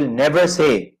 you will never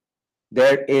say,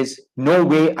 there is no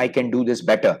way I can do this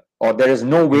better, or there is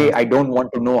no way I don't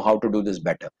want to know how to do this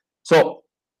better. So,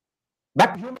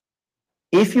 back to human.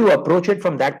 If you approach it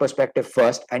from that perspective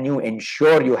first, and you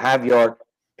ensure you have your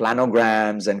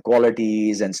planograms and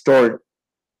qualities and stored,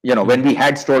 when we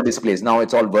had store displays, now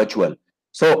it's all virtual.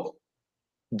 So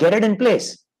get it in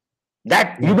place.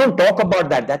 That you don't talk about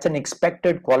that. That's an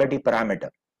expected quality parameter.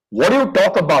 What you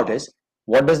talk about is,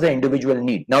 what does the individual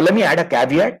need? Now, let me add a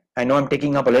caveat. I know I'm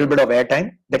taking up a little bit of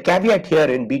airtime. The caveat here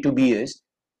in B2B is,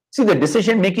 see, the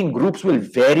decision-making groups will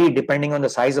vary depending on the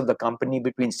size of the company,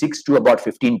 between 6 to about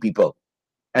 15 people.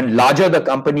 And larger the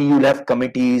company, you'll have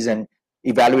committees and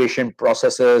evaluation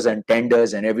processes and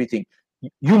tenders and everything.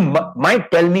 You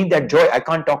might tell me that, Joy, I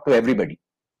can't talk to everybody.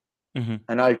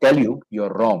 And I'll tell you,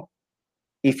 you're wrong.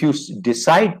 If you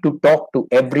decide to talk to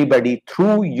everybody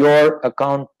through your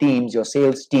account teams, your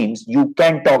sales teams, you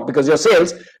can talk, because your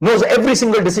sales knows every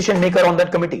single decision maker on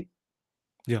that committee.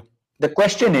 Yeah. The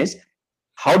question is,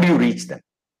 how do you reach them?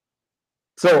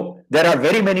 So there are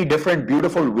very many different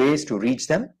beautiful ways to reach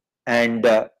them. And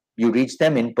you reach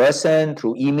them in person,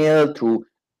 through email, through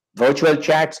virtual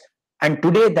chats. And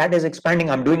today that is expanding.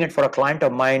 I'm doing it for a client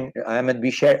of mine.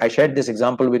 I shared this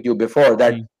example with you before,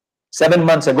 that 7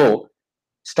 months ago,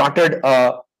 started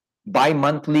a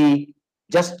bi-monthly,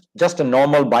 just a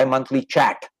normal bi-monthly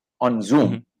chat on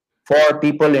Zoom for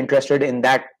people interested in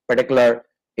that particular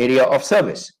area of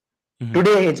service.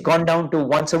 Today, it's gone down to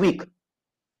once a week.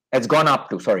 It's gone up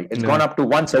to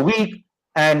once a week.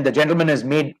 And the gentleman has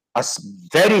made a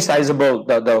very sizable,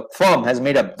 the firm has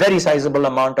made a very sizable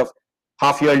amount of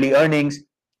half-yearly earnings,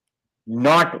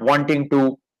 not wanting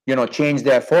to, change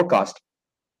their forecast.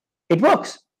 It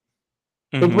works.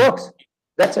 It works.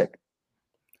 That's it.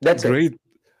 That's it.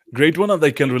 Great one. And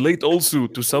I can relate also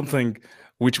to something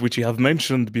which you have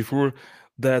mentioned before,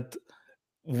 that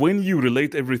when you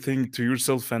relate everything to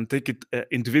yourself and take it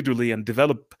individually and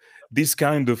develop this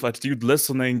kind of attitude,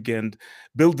 listening and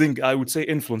building, I would say,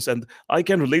 influence. And I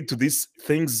can relate to these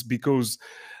things because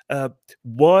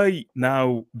why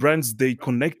now brands, they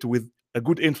connect with a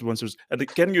good influencers. And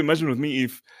can you imagine with me,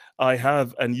 if I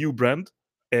have a new brand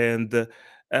and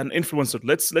an influencer,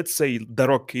 let's say The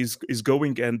Rock is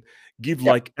going and give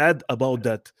like ad about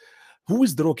that. Who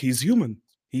is The Rock? He's human.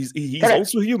 He's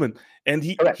also human, and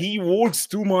he works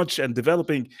too much and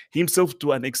developing himself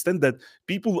to an extent that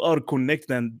people are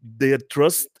connected and they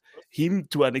trust him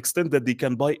to an extent that they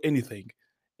can buy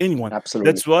anyone. Absolutely.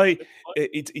 That's why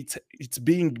it's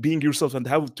being yourself, and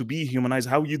how to be humanized,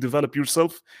 how you develop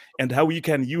yourself, and how you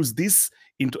can use this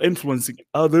into influencing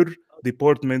other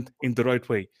department in the right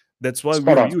way. That's why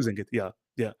we're using it.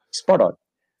 Yeah. Spot on.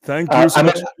 Thank you so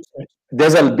much.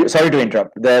 There's sorry to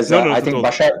interrupt. There's I think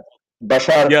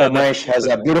Bashar Farmaish has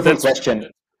a beautiful question.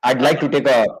 I'd like to take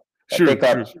a sure.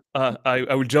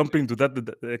 I will jump into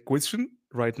that question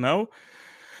right now.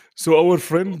 So our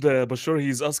friend Bashar,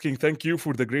 he's asking, thank you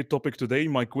for the great topic today.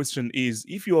 My question is,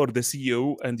 if you are the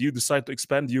CEO and you decide to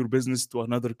expand your business to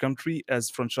another country as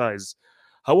franchise,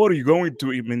 how are you going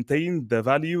to maintain the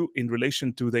value in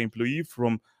relation to the employee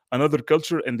from another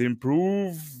culture and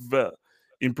improve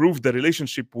the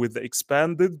relationship with the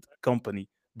expanded company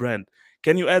brand?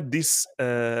 Can you add this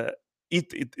the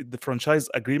franchise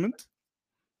agreement?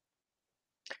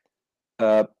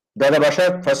 Brother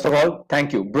Bashar, first of all,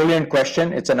 thank you. Brilliant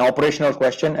question. It's an operational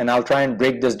question, and I'll try and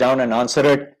break this down and answer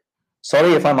it.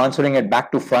 Sorry if I'm answering it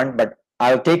back to front, but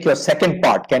I'll take your second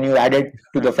part. Can you add it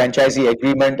to the franchisee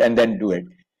agreement and then do it?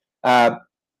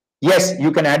 Yes,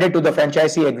 you can add it to the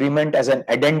franchisee agreement as an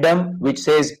addendum, which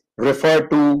says refer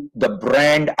to the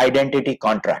brand identity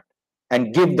contract,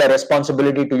 and give the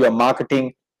responsibility to your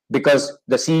marketing, because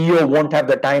the CEO won't have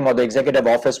the time, or the executive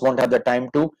office won't have the time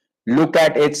to look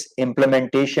at its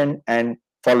implementation and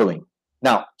following.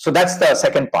 Now, so that's the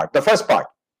second part. The first part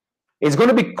is going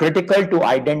to be critical to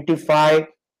identify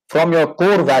from your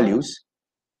core values.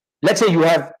 Let's say you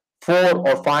have 4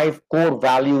 or 5 core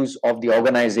values of the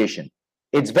organization.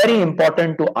 It's very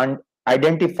important to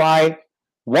identify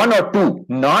 1 or 2,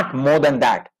 not more than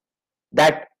that,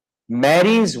 that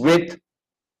marries with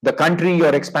the country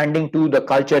you're expanding to, the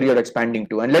culture you're expanding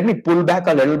to. And let me pull back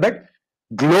a little bit.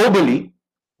 Globally,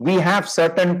 we have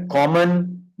certain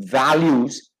common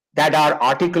values that are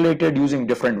articulated using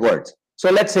different words. So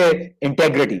let's say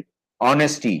integrity,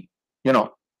 honesty,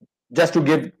 just to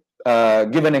give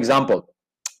an example.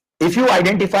 If you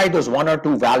identify those 1 or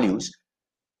 2 values,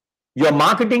 your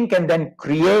marketing can then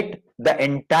create the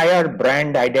entire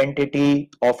brand identity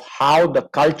of how the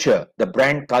culture, the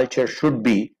brand culture should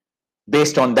be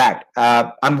based on that.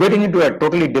 I'm getting into a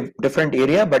totally different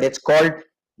area, but it's called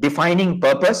defining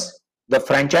purpose, the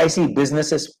franchisee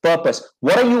business's purpose.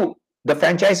 What are you? The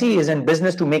franchisee is in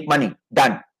business to make money.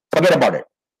 Done. Forget about it.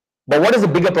 But what is the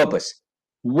bigger purpose?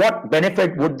 What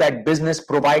benefit would that business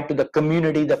provide to the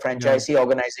community the franchisee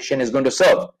organization is going to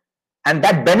serve? And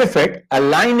that benefit,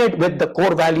 align it with the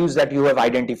core values that you have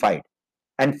identified.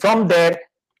 And from there,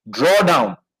 draw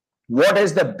down what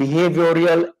is the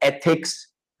behavioral ethics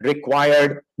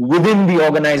required within the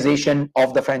organization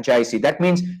of the franchisee. That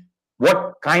means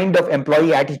what kind of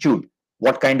employee attitude,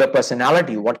 what kind of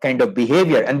personality, what kind of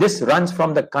behavior. And this runs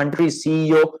from the country's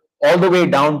CEO all the way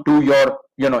down to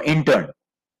your intern.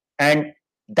 And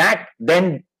that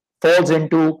then falls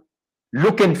into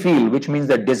look and feel, which means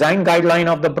the design guideline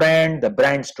of the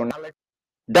brand's tonality.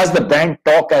 Does the brand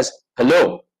talk as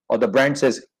hello, or the brand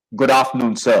says good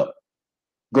afternoon, sir,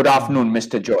 good afternoon,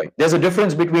 Mr. Joy? There's a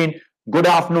difference between good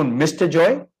afternoon, Mr.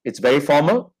 Joy, it's very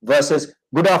formal, versus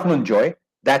good afternoon, Joy,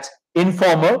 that's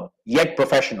informal yet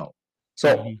professional.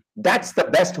 So that's the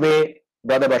best way,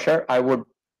 Brother Bashar, I would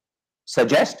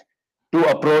suggest to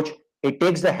approach. It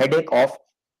takes the headache off,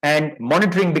 and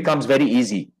monitoring becomes very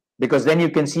easy, because then you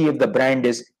can see if the brand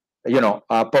is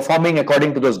performing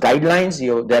according to those guidelines.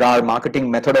 There are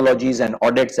marketing methodologies and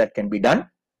audits that can be done.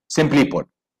 Simply put,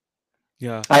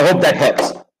 I hope that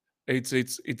helps.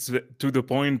 It's to the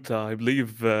point. I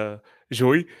believe,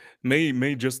 Joy,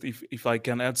 may just, if I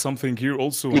can add something here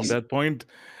also. Please. On that point,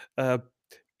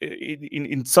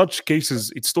 in such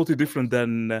cases, it's totally different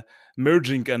than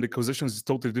merging and acquisitions. Is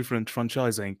totally different.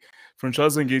 Franchising,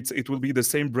 it will be the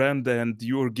same brand, and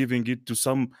you're giving it to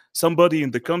somebody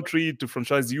in the country to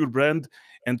franchise your brand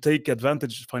and take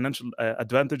financial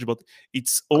advantage, but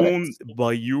it's owned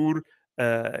by your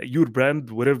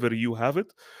brand wherever you have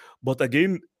it. But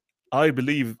again, I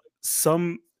believe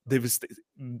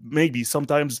maybe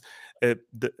sometimes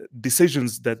the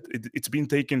decisions that it's been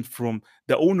taken from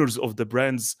the owners of the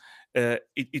brands,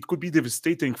 it could be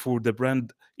devastating for the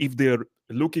brand if they're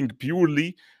looking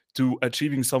purely to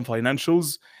achieving some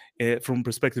financials from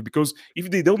perspective, because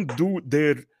if they don't do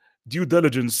their due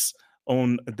diligence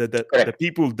on the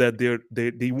people that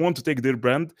they want to take their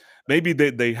brand, maybe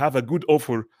they have a good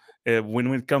offer when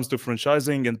it comes to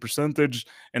franchising and percentage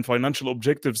and financial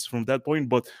objectives from that point.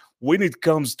 But when it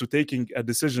comes to taking a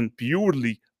decision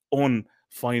purely on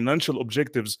financial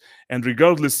objectives, and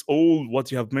regardless all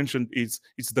what you have mentioned, it's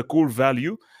the core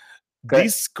value,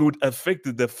 this could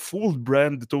affect the full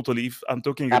brand totally. If I'm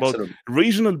talking about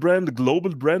regional brand, global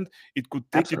brand, it could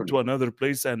take it to another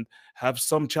place and have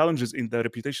some challenges in the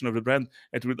reputation of the brand.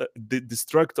 It will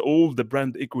distract all the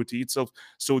brand equity itself.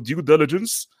 So due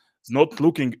diligence, not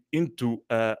looking into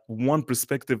one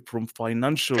perspective from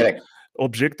financial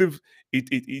objective,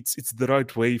 it's the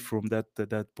right way from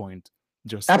that point.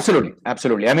 Just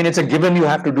absolutely. I mean, it's a given. You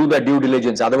have to do that due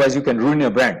diligence, otherwise you can ruin your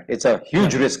brand. It's a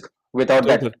huge risk without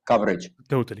that coverage.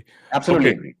 Totally, absolutely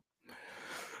agree.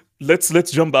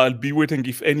 Let's jump. I'll be waiting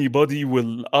if anybody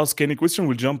will ask any question.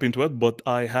 We'll jump into it. But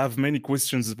I have many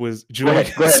questions with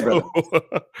Joy. Go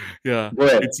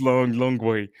ahead, It's long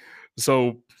way.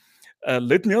 So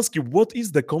let me ask you, what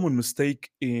is the common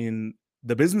mistake in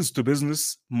the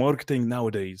business-to-business marketing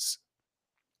nowadays?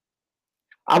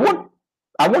 I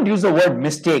won't use the word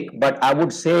mistake, but I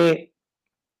would say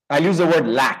I'll use the word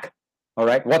lack. All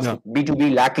right. What's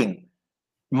B2B lacking?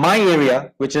 My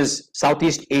area, which is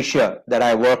Southeast Asia that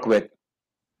I work with,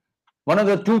 one of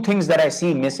the two things that I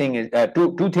see missing is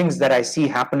two things that I see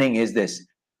happening is this.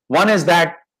 One is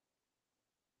that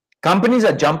companies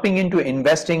are jumping into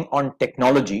investing on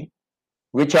technology,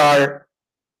 which are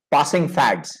passing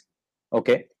fads.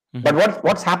 Okay. But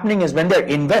what's happening is when they're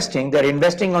investing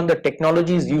on the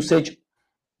technology's usage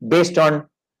based on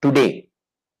today.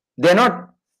 They're not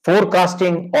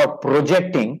forecasting or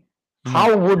projecting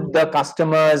how would the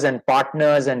customers and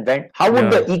partners and how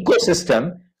would the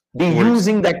ecosystem be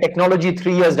using that technology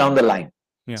 3 years down the line.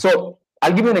 So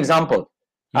I'll give you an example.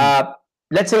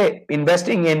 Let's say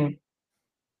investing in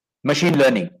machine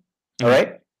learning. All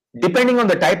right. Depending on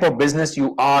the type of business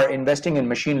you are, investing in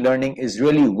machine learning is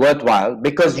really worthwhile,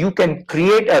 because you can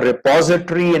create a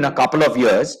repository in a couple of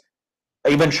years,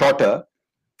 even shorter,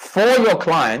 for your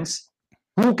clients,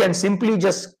 who can simply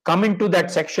just come into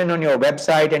that section on your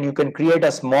website, and you can create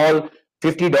a small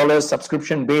 $50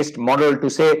 subscription based model to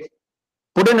say,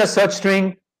 put in a search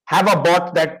string, have a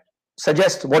bot that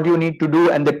suggests what you need to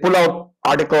do, and they pull out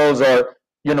articles or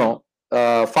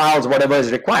files, whatever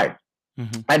is required.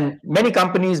 And many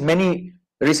companies, many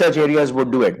research areas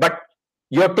would do it. But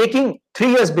you're taking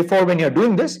 3 years before, when you're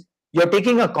doing this, you're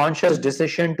taking a conscious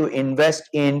decision to invest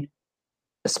in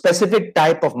a specific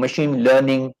type of machine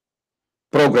learning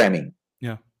programming.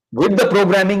 With the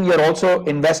programming, you're also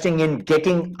investing in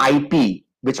getting IP,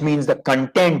 which means the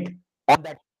content on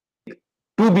that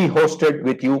to be hosted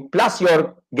with you. Plus,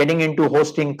 you're getting into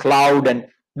hosting cloud and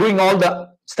doing all the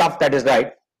stuff that is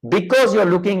right. Because you're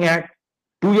looking at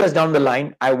 2 years down the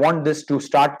line, I want this to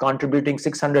start contributing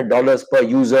 $600 per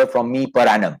user from me per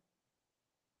annum.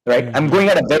 Right? I'm going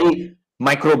at a very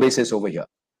micro basis over here.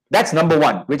 That's number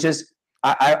one, which is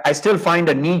I still find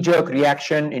a knee-jerk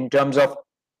reaction in terms of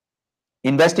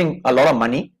investing a lot of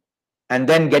money and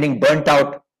then getting burnt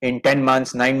out in 10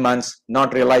 months, 9 months,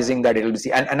 not realizing that it'll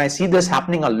be. And I see this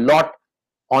happening a lot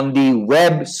on the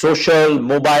web, social,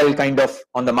 mobile kind of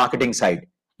on the marketing side.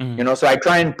 So I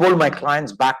try and pull my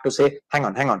clients back to say, hang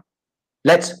on,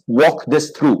 let's walk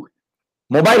this through.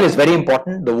 Mobile is very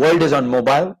important. The world is on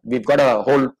mobile. We've got a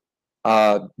whole,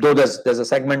 though there's a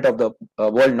segment of the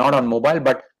world not on mobile,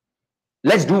 but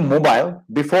let's do mobile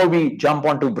before we jump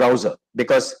onto browser,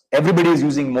 because everybody is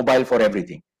using mobile for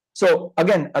everything. So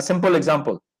again, a simple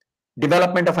example,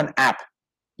 development of an app.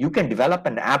 You can develop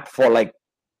an app for like,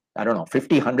 I don't know,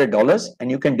 $50, $100,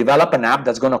 and you can develop an app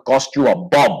that's going to cost you a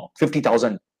bomb,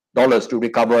 $50,000 to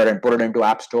recover and put it into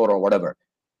App Store or whatever.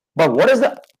 But what is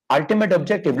the ultimate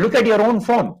objective? Look at your own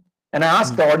phone. And I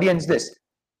ask the audience this.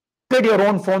 Look at your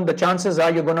own phone. The chances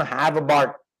are you're going to have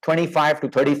about 25 to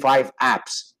 35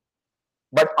 apps.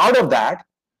 But out of that,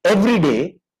 every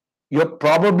day, you're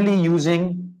probably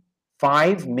using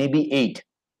 5, maybe 8.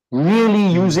 Really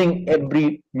using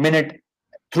every minute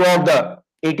throughout the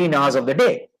 18 hours of the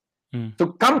day.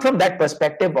 To come from that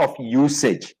perspective of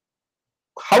usage,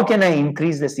 how can I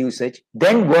increase this usage?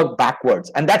 Then work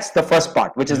backwards. And that's the first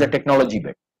part, which is the technology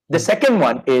bit. The second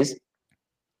one is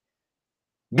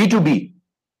B2B.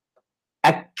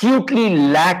 Acutely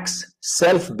lacks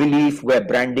self-belief where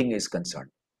branding is concerned.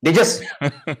 They just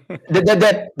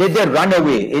they run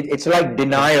away. It's like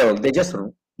denial.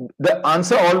 The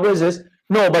answer always is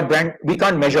no, but we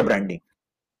can't measure branding.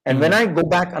 And when I go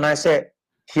back and I say,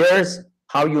 here's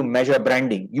how you measure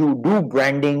branding. You do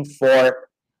branding for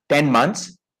 10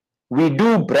 months. We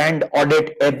do brand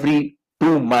audit every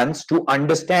 2 months to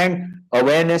understand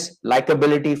awareness,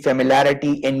 likability,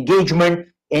 familiarity, engagement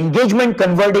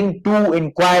converting to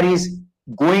inquiries,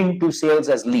 going to sales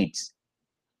as leads.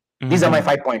 These are my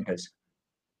 5 pointers.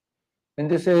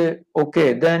 And they say,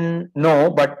 okay, then no,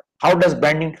 but how does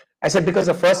branding? I said, because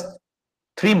the first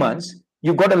 3 months,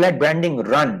 you've got to let branding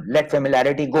run, let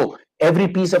familiarity go. Every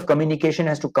piece of communication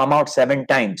has to come out 7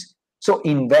 times. So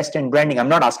invest in branding. I'm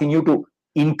not asking you to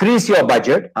increase your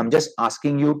budget. I'm just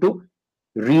asking you to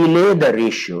relay the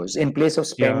ratios. In place of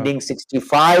spending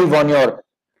 65 on your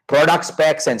product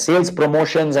specs and sales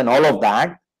promotions and all of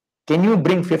that, can you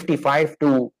bring 55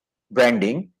 to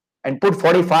branding and put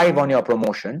 45 on your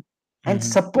promotion and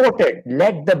support it?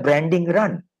 Let the branding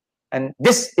run. And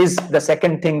this is the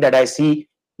second thing that I see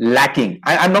lacking.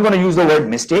 I'm not going to use the word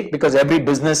mistake, because every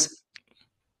business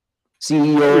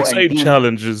CEO and team,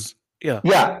 challenges.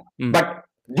 But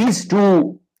these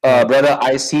two, brother,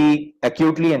 I see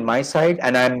acutely in my side,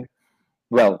 and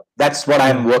that's what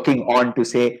I'm working on to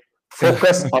say.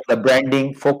 Focus on the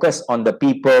branding, focus on the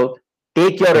people,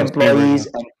 take your employees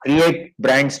and create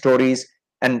brand stories.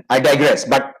 And I digress,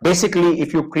 but basically,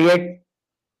 if you create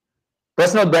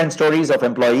personal brand stories of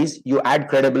employees, you add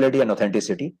credibility and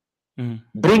authenticity.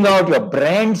 Bring out your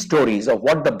brand stories of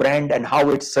what the brand and how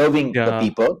it's serving the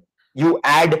people. You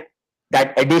add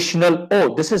that additional,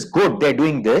 oh, this is good, they're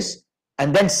doing this,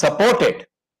 and then support it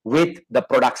with the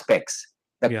product specs.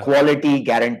 The quality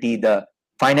guarantee, the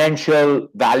financial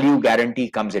value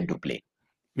guarantee comes into play.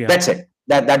 That's it.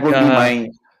 That would be my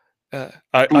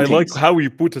I like how you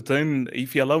put it in.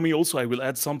 If you allow me also, I will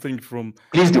add something from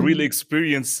the real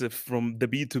experience from the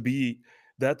B2B,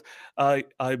 that I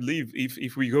believe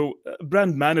if we go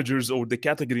brand managers or the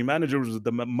category managers,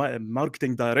 the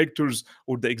marketing directors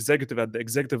or the executive at the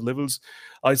executive levels,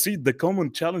 I see the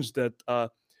common challenge that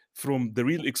from the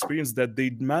real experience, that they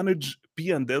manage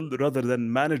P&L rather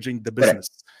than managing the business.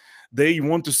 They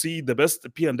want to see the best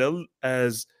P&L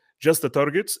as just the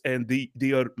targets, and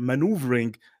they are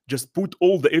maneuvering, just put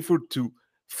all the effort to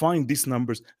find these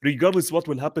numbers, regardless what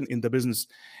will happen in the business.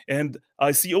 And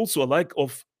I see also a lack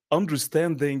of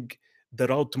understanding the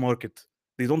route to market.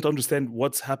 They don't understand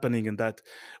what's happening in that.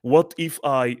 What if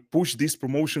I push these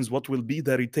promotions? What will be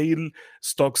the retail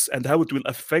stocks and how it will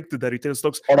affect the retail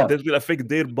stocks? And that will affect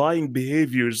their buying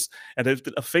behaviors, and it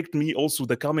will affect me also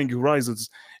the coming horizons.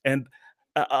 And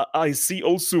I see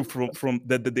also from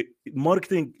that the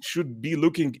marketing should be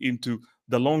looking into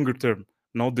the longer term,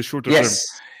 not the shorter term.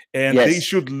 and they Yes.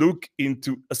 should look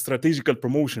into strategical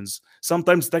promotions,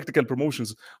 sometimes tactical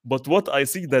promotions. But what I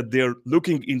see that they're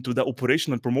looking into the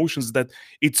operational promotions, that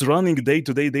it's running day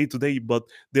to day, but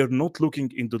they're not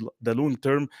looking into the long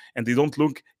term, and they don't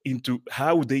look into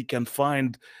how they can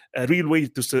find a real way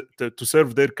to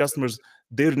serve their customers,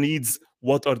 their needs.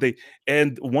 What are they?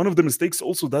 And one of the mistakes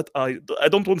also that I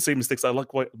don't want to say mistakes. I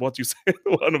like what you said.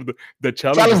 One of the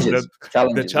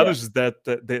challenges that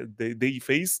Yeah. they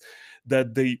face,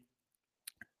 that they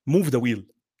move the wheel,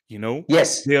 you know,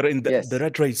 Yes. they are in the Yes.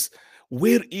 rat race.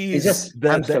 Where It's is just the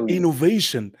hamster wheel.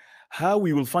 innovation? How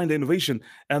we will find the innovation?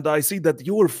 And I see that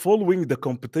you are following the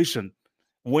competition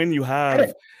when you have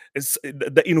Correct.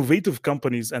 the innovative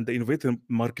companies and the innovative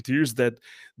marketeers, that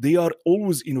they are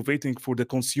always innovating for the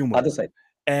consumer, Other side.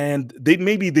 and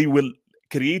they will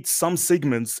create some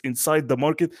segments inside the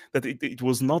market that it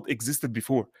was not existed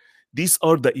before. These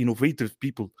are the innovative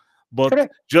people. But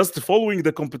Correct. just following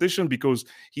the competition because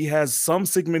he has some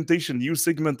segmentation, new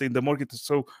segment in the market,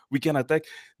 so we can attack,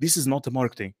 this is not a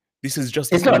marketing, this is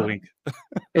just a It's not. following.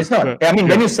 It's not. I mean,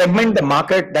 Yeah, when you segment the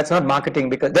market, that's not marketing,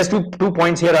 because there's two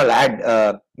points here I'll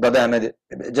add, Brother Ahmed.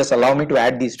 Just allow me to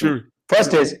add these two. sure.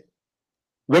 First is,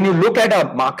 when you look at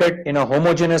a market in a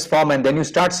homogeneous form and then you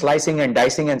start slicing and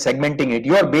dicing and segmenting it,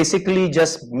 you are basically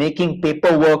just making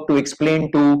paperwork to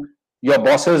explain to your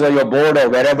bosses or your board or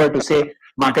wherever to say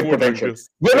market Report like potential. this.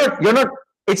 You're not,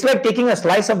 it's like taking a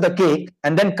slice of the cake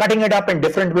and then cutting it up in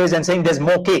different ways and saying there's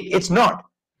more cake. It's not.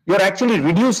 You're actually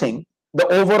reducing the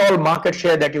overall market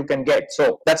share that you can get.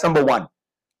 So that's number one.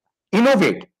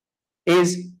 Innovate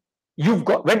is, you've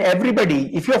got, when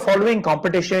everybody, if you're following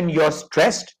competition, you're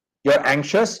stressed, you're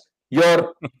anxious,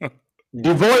 you're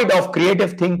devoid of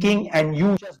creative thinking, and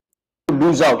you just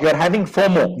lose out. You're having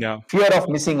FOMO, Yeah, fear of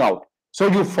missing out. So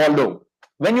you follow.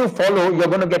 When you follow, you're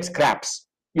going to get scraps.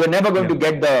 You're never going yeah, to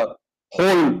get the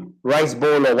whole rice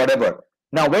bowl or whatever.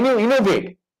 Now, when you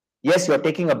innovate, yes, you're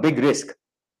taking a big risk,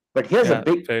 but here's a yeah,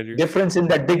 big failure difference in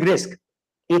that big risk.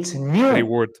 It's new.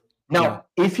 reward. Yeah. Now,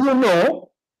 if you know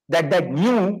that that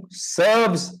new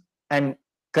serves and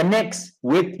connects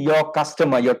with your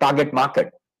customer, your target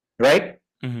market, right?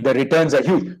 Mhm. The returns are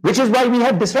huge, which is why we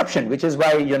have disruption, which is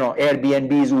why,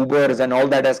 Airbnbs, Ubers, and all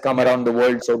that has come Yeah, around the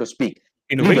world, so to speak.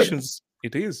 Leave it. innovations,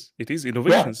 it is Yeah.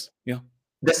 innovations. Yeah.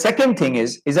 The second thing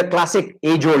is a classic,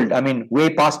 age old, I mean, way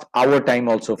past our time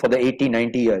also, for the 80,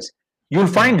 90 years. You'll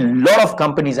Mhm. find a lot of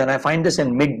companies, and I find this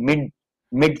in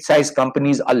mid-sized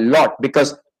companies a lot,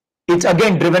 because it's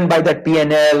again driven by that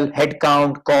P&L,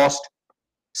 headcount, cost.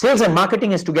 Sales and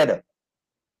marketing is together.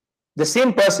 The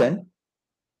same person,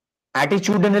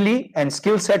 attitudinally and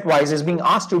skill set wise, is being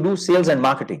asked to do sales and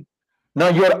marketing. Now,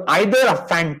 you're either a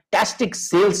fantastic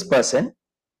salesperson,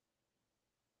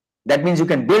 that means you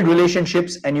can build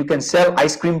relationships and you can sell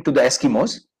ice cream to the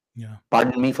Eskimos, Yeah.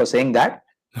 pardon me for saying that,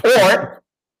 or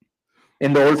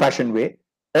in the old fashioned way,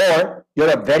 or you're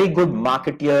a very good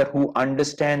marketeer who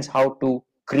understands how to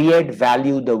create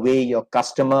value the way your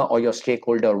customer or your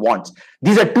stakeholder wants.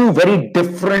 These are two very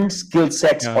different skill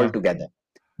sets Yeah. altogether.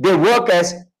 They work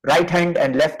as right hand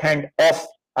and left hand of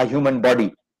a human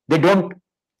body. They don't,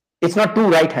 it's not two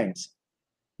right hands.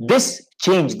 This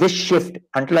change, this shift,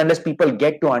 until unless people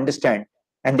get to understand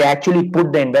and they actually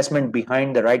put the investment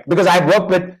behind the right, because I've worked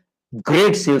with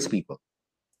great salespeople.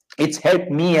 It's helped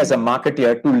me as a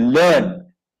marketer to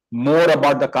learn more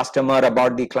about the customer,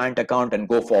 about the client account, and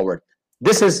go forward.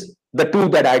 This is the two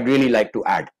that I'd really like to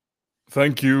add.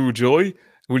 Thank you, Joy.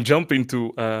 We'll jump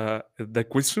into the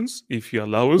questions if you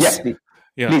allow us. Yes, please,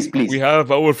 Yeah, please, we please.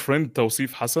 have our friend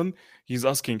Tausif Hassan. He's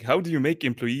asking, how do you make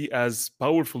employee as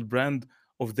powerful brand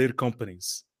of their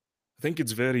companies? I think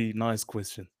it's very nice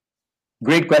question.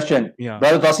 Great question, Yeah.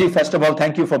 Brother Tossi. First of all,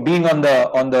 thank you for being on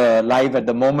the live at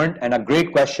the moment, and a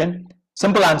great question.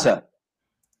 Simple answer: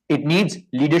 it needs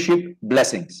leadership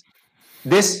blessings.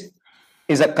 This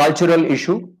is a cultural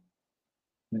issue.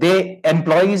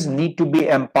 Employees need to be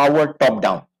empowered top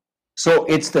down. So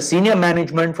it's the senior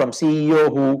management from CEO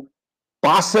who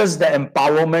passes the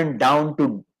empowerment down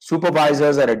to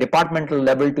supervisors at a departmental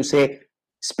level to say,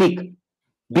 speak,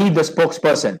 be the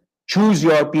spokesperson, choose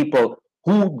your people,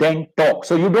 who then talk.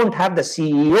 So you don't have the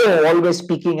CEO always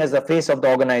speaking as the face of the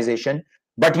organization,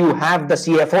 but you have the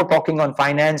CFO talking on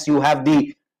finance, you have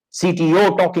the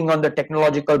CTO talking on the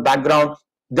technological background.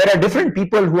 There are different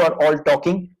people who are all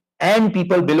talking, and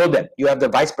people below them. You have the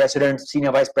vice president,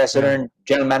 senior vice Yeah. president,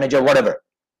 general manager, whatever.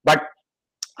 But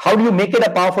how do you make it a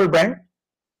powerful brand?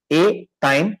 A,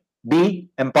 time. B,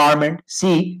 empowerment.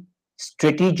 C,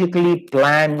 strategically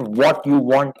plan what you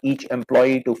want each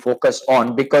employee to focus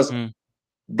on, because Mm.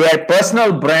 their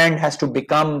personal brand has to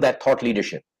become that thought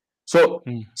leadership. So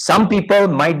Mm, some people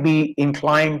might be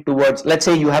inclined towards, let's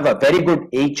say you have a very good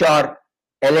HR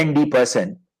L&D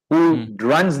person who mm.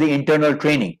 runs the internal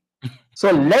training.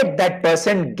 So let that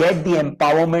person get the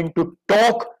empowerment to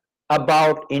talk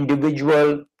about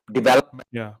individual development.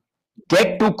 Yeah.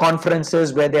 Get to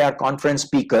conferences where they are conference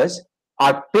speakers,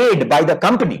 are paid by the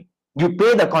company. You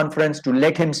pay the conference to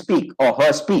let him speak or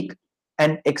her speak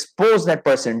and expose that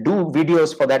person, do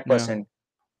videos for that Yeah. person,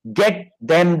 get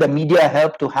them the media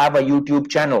help to have a YouTube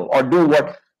channel or do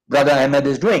what Brother Ahmed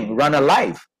is doing, run a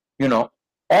live, you know,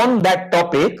 on that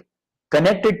topic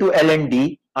connected to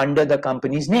L&D under the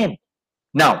company's name.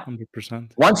 Now,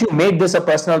 100%. once you make this a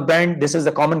personal brand, this is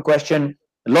the common question.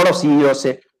 A lot of CEOs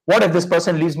say, what if this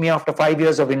person leaves me after 5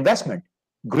 years of investment?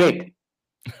 Great.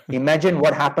 Imagine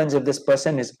what happens if this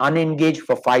person is unengaged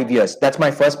for 5 years. That's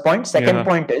my first point. Second Yeah.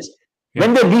 point is Yeah.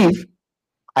 when they leave,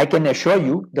 I can assure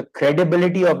you the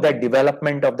credibility of that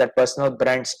development of that personal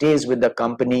brand stays with the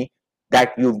company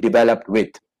that you've developed with.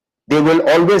 They will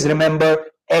always remember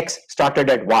X started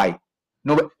at Y.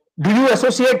 No, do you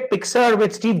associate Pixar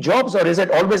with Steve Jobs or is it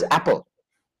always Apple?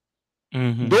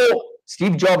 Mm-hmm. Though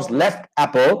Steve Jobs left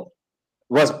Apple,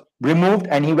 was removed,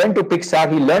 and he went to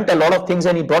Pixar, he learned a lot of things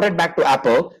and he brought it back to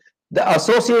Apple. The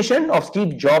association of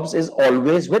Steve Jobs is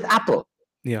always with Apple.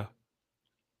 Yeah.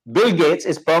 Bill Gates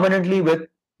is permanently with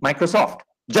Microsoft.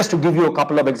 Just to give you a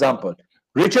couple of examples.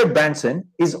 Richard Branson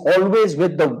is always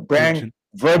with the brand Virgin.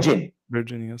 Virgin.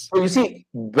 Virgin, yes. So you see,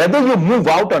 whether you move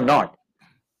out or not,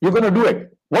 you're going to do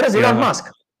it. What is Elon Yeah. Musk?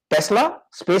 Tesla?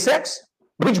 SpaceX?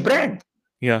 Which brand?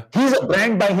 Yeah. He's a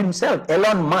brand by himself.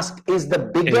 Elon Musk is the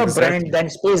bigger Exactly. brand than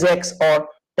SpaceX or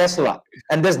Tesla.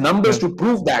 And there's numbers Yeah. to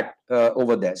prove that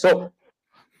over there. So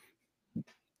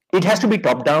it has to be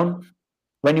top down.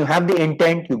 When you have the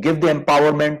intent, you give the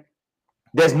empowerment.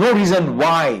 There's no reason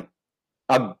why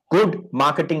a good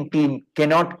marketing team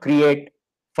cannot create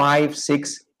 5,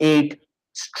 6, 8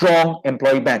 strong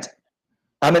employee bands.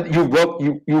 I mean, you work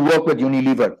with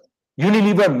Unilever.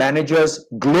 Unilever managers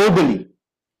globally,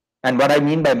 and what I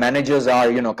mean by managers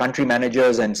are, country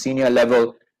managers and senior level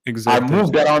are Executives.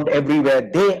 moved around everywhere.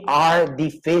 They are the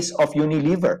face of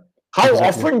Unilever. How Exactly.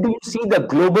 often do you see the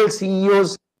global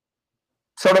CEOs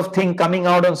sort of thing coming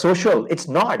out on social? It's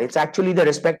not. It's actually the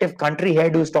respective country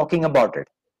head who's talking about it,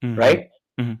 Mm-hmm. right?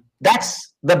 Mm-hmm.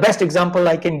 That's the best example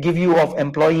I can give you of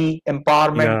employee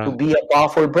empowerment to Yeah. be a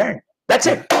powerful brand. That's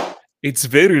Yeah. it. It's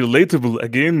very relatable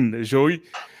again, Joy.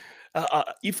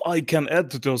 If I can add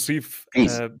to Joseph,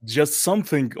 Please. just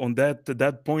something on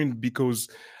that point, because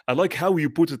I like how you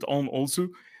put it on also,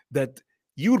 that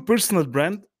your personal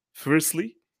brand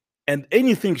firstly, and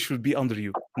anything should be under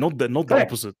you, not the Correct.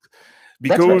 opposite.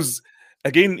 That's right. Because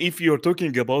again, if you're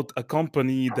talking about a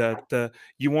company that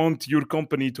you want your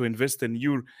company to invest in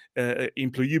your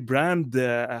employee brand,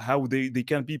 how they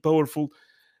can be powerful,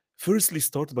 firstly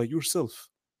start by yourself.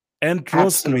 And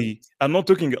trust Absolutely. me, I'm not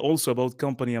talking also about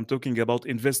company, I'm talking about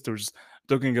investors, I'm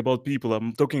talking about people,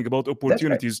 I'm talking about That's right.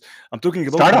 opportunities, I'm talking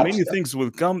about Startups. many things will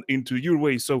come into your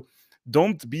way. So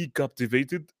don't be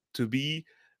captivated to be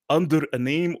under a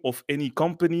name of any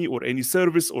company or any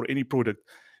service or any product.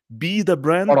 Be the Hold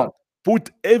brand, on. put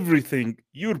everything,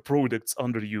 your products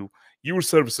under you, your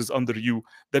services under you,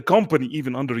 the company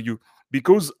even under you.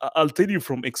 Because I'll tell you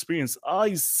from experience,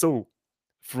 I saw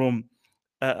from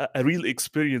a real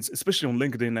experience, especially on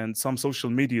LinkedIn and some social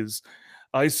medias.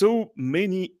 I saw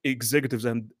many executives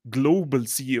and global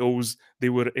CEOs. They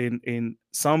were in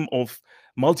some of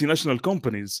multinational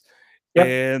companies, Yep.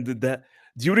 and that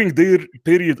during their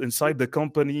period inside the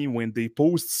company, when they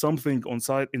post something on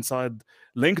site inside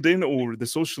LinkedIn or the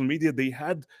social media, they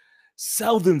had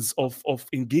thousands of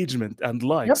engagement and Yep.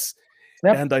 likes.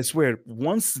 Yep. And I swear,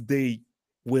 once they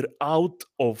were out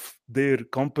of their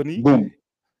company, Boom.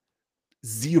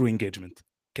 zero engagement.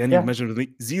 Can you Yeah. imagine with me?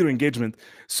 Zero engagement.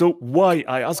 So why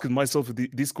I asked myself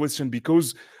this question,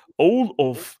 because all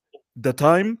of the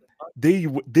time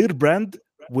their brand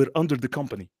were under the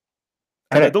company.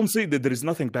 And I Correct. don't say that there is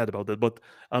nothing bad about that, but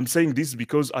I'm saying this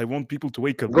because I want people to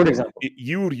wake up. Good example.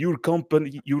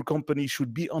 Your company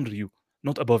should be under you,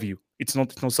 not above you. It's not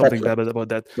That's something right. bad about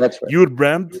that. That's right. Your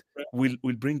brand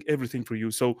will bring everything for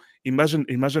you. So imagine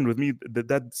with me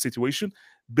that situation.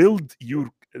 Build your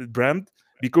brand,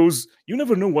 because you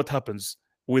never know what happens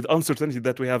with uncertainty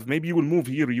that we have. Maybe you will move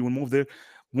here, you will move there.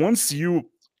 Once you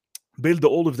build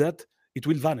all of that, it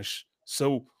will vanish.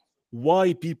 So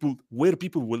where people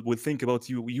will think about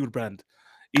your brand?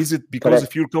 Is it because Correct.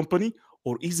 of your company,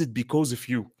 or is it because of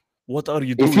you? What are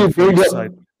you If doing you for build your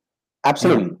side? your Yeah.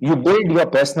 Absolutely. You build your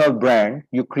personal brand,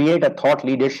 you create a thought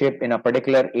leadership in a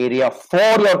particular area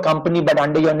for your company, but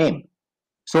under your name.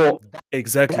 So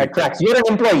Exactly. attracts. You're an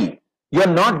employee.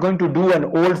 You're not going to do an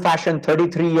old-fashioned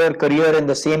 33-year career in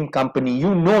the same company.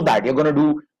 You know that. You're going to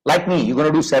do, like me, you're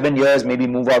going to do 7 years, maybe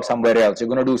move out somewhere else. You're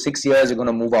going to do 6 years, you're going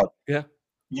to move out. Yeah.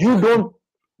 You don't,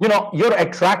 you're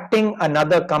attracting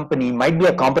another company, might be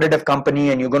a competitive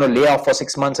company, and you're going to lay off for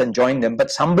 6 months and join them,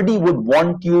 but somebody would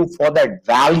want you for that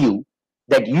value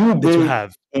that you That you build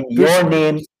have in your personally.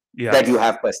 name, that you Yes.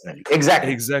 have personally.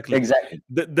 Exactly. Exactly. Exactly.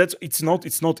 That's it's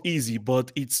not easy,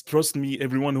 but it's, trust me,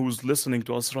 everyone who's listening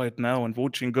to us right now and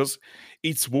watching us,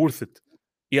 it's worth it.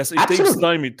 Yes, it takes Absolutely.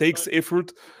 time, it takes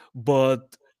effort, but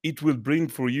it will bring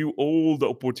for you all the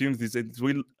opportunities. It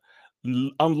will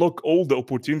unlock all the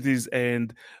opportunities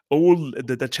and all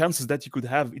the chances that you could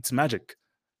have. It's magic.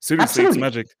 Seriously, it's Absolutely.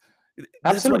 magic. That's why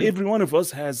Absolutely. every one of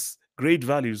us has great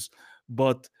values.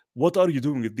 But what are you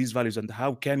doing with these values, and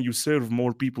how can you serve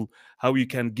more people? How you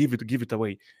can give it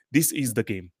away? This is the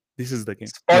game. This is the game.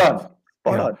 Spot on.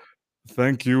 Spot Yeah. on.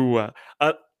 Thank you.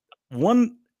 One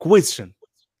question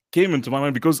came into my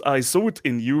mind because I saw it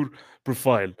in your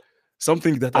profile,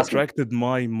 something that Ask me. attracted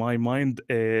my mind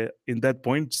in that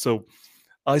point. So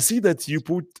I see that you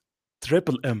put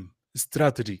triple M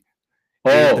strategy,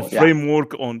 the Oh, yeah.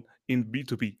 framework on in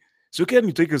B2B. So can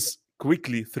you take us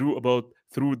quickly through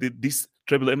this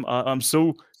triple M? I'm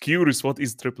so curious. What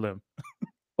is triple M?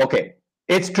 Okay.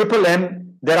 It's triple M.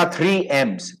 There are three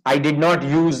M's. I did not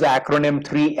use the acronym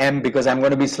 3M because I'm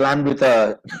going to be slammed with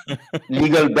a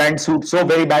legal brand suit so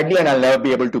very badly and I'll never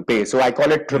be able to pay. So I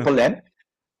call it Yeah. triple M.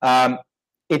 Um,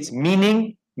 it's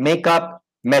meaning, makeup,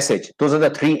 message. Those are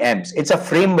the three M's. It's a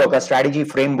framework, a strategy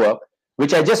framework,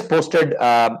 which I just posted,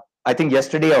 I think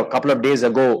yesterday or a couple of days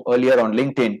ago earlier on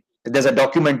LinkedIn. There's a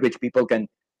document which people can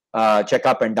check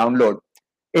up and download.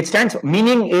 It stands for,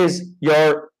 meaning is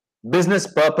your business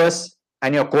purpose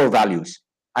and your core values.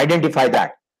 Identify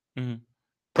that. Mhm.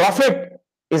 Profit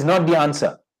is not the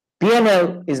answer.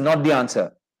 P&L is not the answer.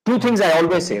 Two Mhm. things I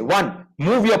always say. One,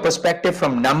 move your perspective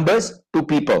from numbers to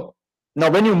people. Now,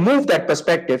 when you move that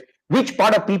perspective, which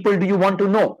part of people do you want to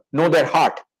know? Know their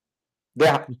heart.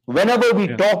 Whenever we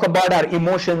Yeah. talk about our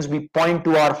emotions, we point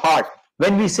to our heart.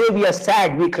 When we say we are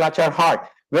sad, we clutch our heart.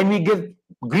 When we give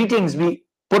greetings, we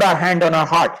put our hand on our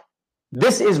heart.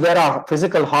 This is where our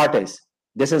physical heart is.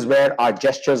 This is where our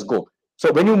gestures go.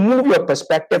 So when you move your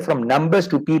perspective from numbers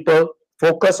to people,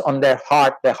 focus on their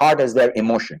heart is their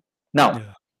emotion. Now,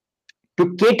 Yeah. to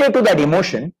cater to that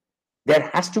emotion, there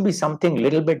has to be something a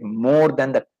little bit more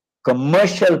than the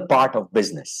commercial part of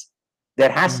business.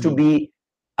 There has to Mhm. be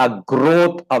a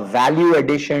growth, a value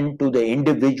addition to the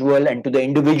individual and to the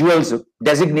individual's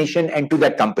designation and to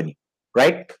that company,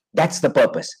 right? That's the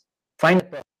purpose. Find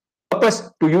purpose,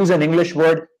 to use an English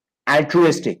word,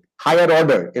 altruistic, higher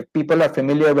order. If people are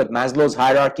familiar with Maslow's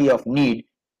hierarchy of need,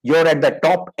 you're at the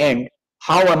top end.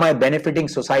 How am I benefiting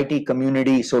society,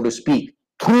 community, so to speak,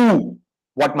 through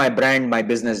what my brand, my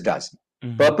business does?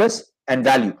 Mhm. Purpose and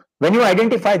value. When you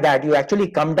identify that, you actually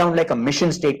come down like a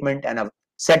mission statement and a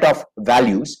set of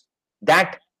values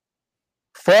that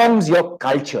forms your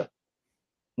culture.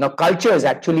 Now, culture is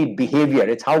actually behavior,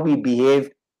 it's how we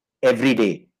behave every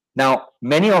day. Now,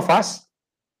 many of us,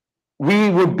 we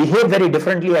would behave very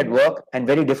differently at work and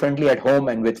very differently at home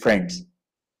and with friends.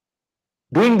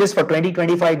 Doing this for 20,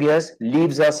 25 years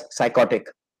leaves us psychotic.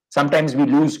 Sometimes we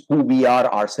lose who we are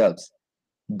ourselves.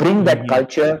 Bring that Mhm.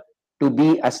 culture to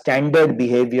be a standard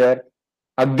behavior.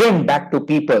 Again, back to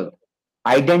people.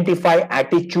 Identify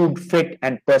attitude fit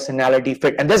and personality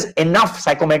fit. And there's enough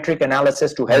psychometric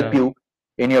analysis to help Yeah. you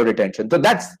in your retention. So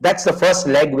that's the first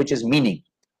leg, which is meaning.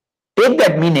 Take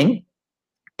that meaning,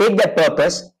 take that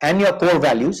purpose and your core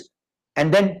values,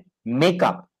 and then make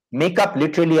up. Make up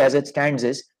literally as it stands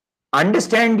is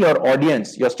understand your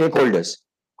audience, your stakeholders,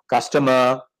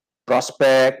 customer,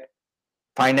 prospect,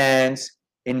 finance,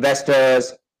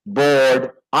 investors,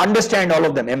 board, understand all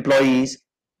of them, employees.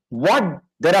 What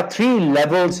there are three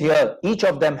levels here, each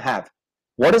of them have.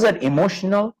 What is that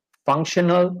emotional,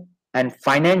 functional, and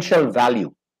financial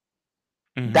value?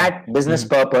 Mhm. That business Mhm.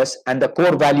 purpose and the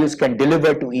core values can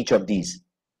deliver to each of these.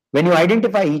 When you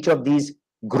identify each of these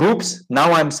groups,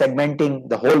 now I'm segmenting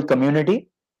the whole community.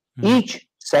 Mhm. Each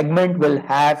segment will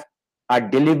have a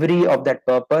delivery of that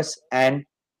purpose and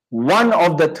one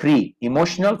of the three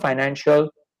emotional, financial,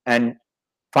 and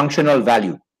functional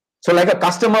value. So, like a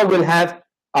customer will have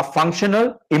a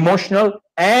functional, emotional,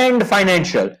 and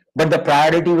financial, but the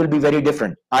priority will be very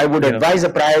different. I would Yeah. advise the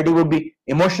priority would be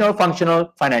emotional,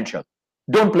 functional, financial.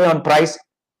 Don't play on price,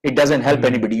 it doesn't help Mhm.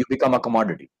 anybody. You become a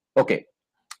commodity. Okay,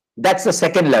 that's the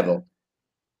second level.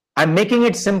 I'm making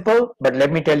it simple, but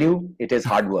let me tell you, it is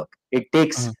hard work. It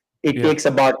takes Uh-huh. it Yeah. takes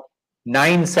about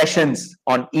 9 sessions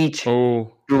on each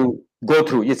Oh, to go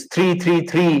through. It's 3, 3,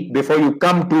 3 before you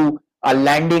come to a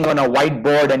landing on a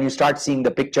whiteboard and you start seeing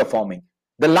the picture forming.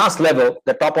 The last level,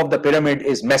 the top of the pyramid,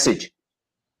 is message.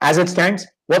 As it stands,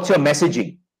 what's your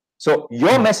messaging? So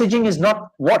your messaging is not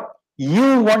what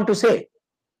you want to say.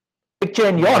 Picture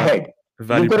in your wow. head.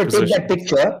 Value You've got to take that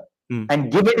proposition. picture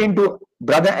and give it into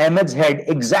Brother Ahmed's head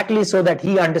exactly so that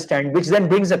he understands, which then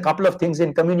brings a couple of things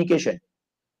in communication.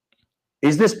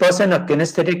 Is this person a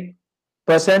kinesthetic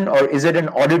person or is it an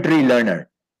auditory learner?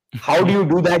 How do you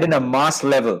do that in a mass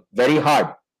level? Very hard.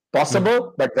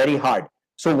 Possible, but very hard.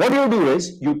 So what you do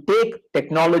is you take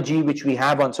technology which we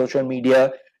have on social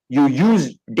media, you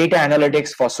use data analytics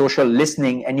for social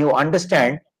listening, and you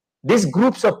understand these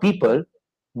groups of people,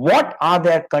 what are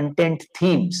their content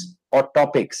themes or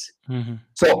topics.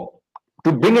 So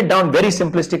to bring it down very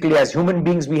simplistically, as human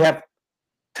beings, we have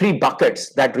 3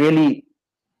 buckets that really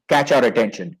catch our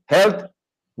attention: health,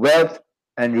 wealth,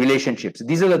 and relationships.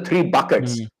 These are the 3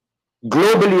 buckets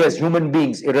globally as human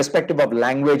beings, irrespective of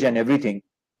language and everything,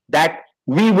 that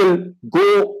we will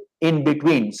go in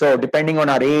between. So depending on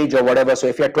our age or whatever, so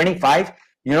if you're 25,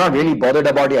 you're not really bothered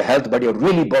about your health, but you're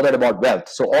really bothered about wealth.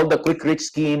 So all the quick rich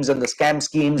schemes and the scam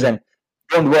schemes and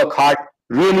don't work hard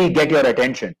really get your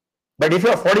attention. But if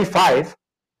you're 45,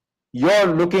 you're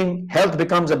looking, health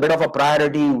becomes a bit of a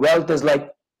priority. Wealth is like,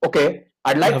 okay,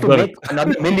 I'd like I've to got it. make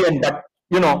another million, but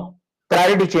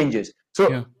priority changes. So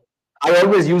Yeah. I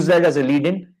always use that as a lead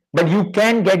in, but you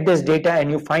can get this data and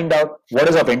you find out what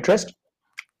is of interest.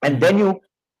 And then you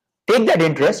take that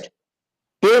interest,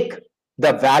 take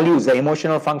the values, the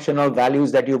emotional, functional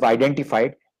values that you've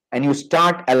identified, and you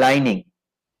start aligning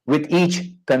with each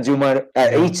consumer,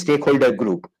 each stakeholder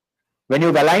group. When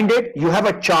you've aligned it, you have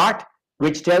a chart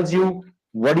which tells you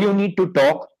what do you need to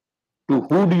talk, to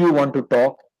who do you want to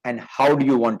talk, and how do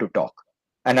you want to talk.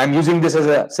 And I'm using this as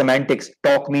a semantics.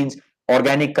 Talk means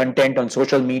organic content on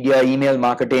social media, email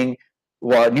marketing,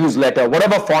 newsletter,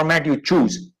 whatever format you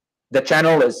choose. The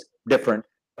channel is different.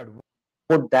 But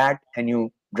put that and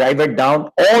you drive it down,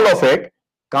 all of it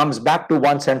comes back to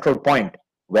one central point: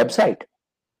 website.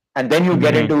 And then you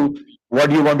get into what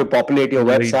do you want to populate your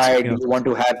Leads. website? Yeah. Do you want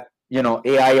to have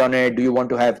AI on it? Do you want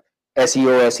to have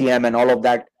SEO, SEM, and all of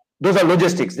that? Those are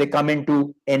logistics. They come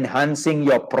into enhancing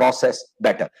your process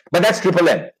better. But that's triple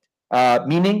M.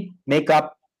 Meaning, make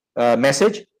up,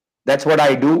 message. That's what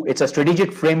I do. It's a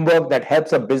strategic framework that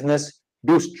helps a business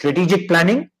do strategic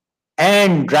planning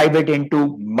and drive it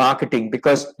into marketing.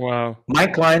 Because Wow. my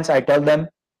clients, I tell them,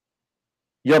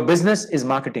 your business is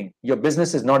marketing. Your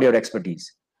business is not your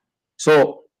expertise.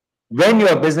 So when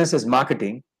your business is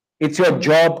marketing, it's your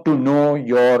job to know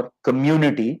your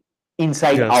community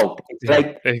inside Yes. out. It's Yeah.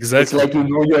 like Exactly. you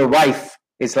know your wife.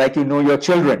 It's like you know your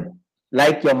children.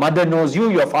 Like your mother knows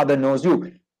you, your father knows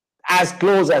you, as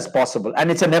close as possible. And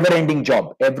it's a never-ending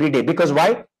job every day. Because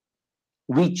why?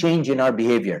 We change in our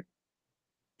behavior.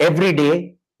 Every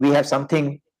day we have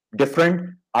something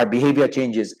different. Our behavior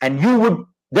changes. And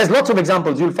there's lots of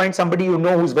examples. You'll find somebody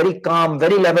who's very calm,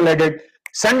 very level-headed,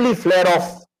 suddenly flare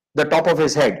off the top of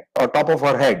his head or top of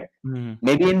her head,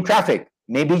 maybe in traffic,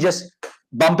 maybe just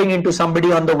bumping into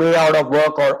somebody on the way out of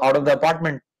work or out of the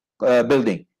apartment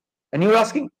building. And you're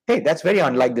asking, hey, that's very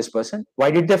unlike this person. Why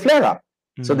did they flare up?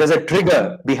 So there's a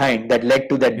trigger behind that led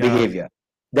to that behavior.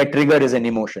 That trigger is an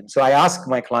emotion. So I ask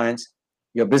my clients,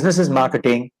 your business is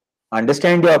marketing,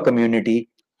 understand your community,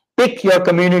 pick your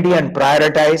community and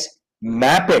prioritize,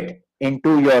 map it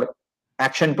into your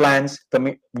action plans,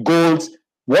 goals.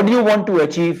 What do you want to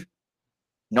achieve,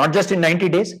 not just in 90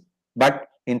 days, but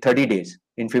in 30 days,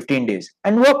 in 15 days,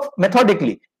 and work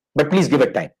methodically. But please give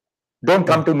it time. Don't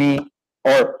come to me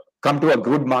or come to a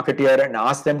good marketeer and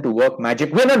ask them to work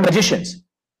magic. We're not magicians.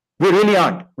 We really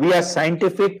aren't. We are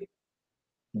scientific,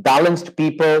 balanced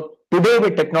people. Today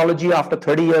with technology, after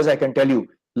 30 years, I can tell you,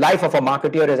 life of a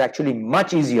marketeer is actually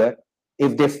much easier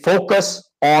if they focus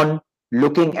on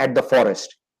looking at the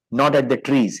forest, not at the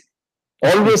trees.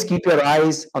 Always keep your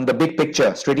eyes on the big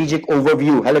picture, strategic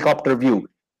overview, helicopter view.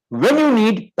 When you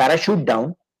need, parachute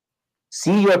down,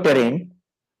 see your terrain,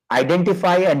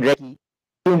 identify and ready.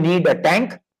 You need a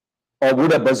tank, or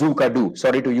would a bazooka do?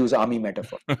 Sorry to use army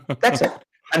metaphor. That's it.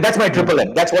 And that's my triple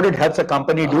M. That's what it helps a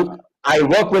company do. I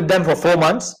work with them for 4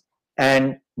 months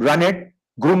and run it,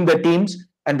 groom the teams,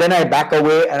 and then I back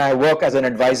away and I work as an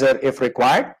advisor if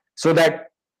required, so that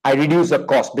I reduce the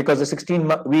cost, because the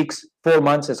 16 weeks, 4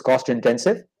 months is cost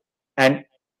intensive. And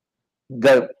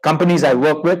the companies I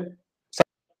work with,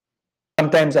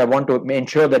 sometimes I want to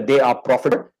ensure that they are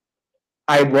profitable.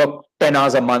 I work 10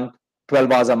 hours a month,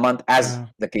 12 hours a month, as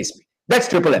the case be. That's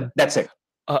triple M. That's it.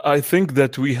 I think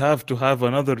that we have to have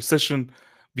another session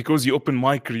because you opened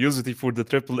my curiosity for the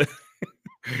triple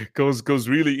because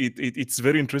really it's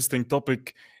very interesting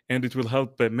topic and it will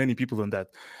help many people on that.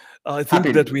 I think Happy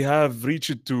to that do. we have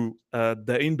reached to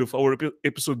the end of our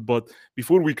episode, but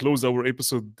before we close our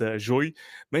episode, Joy,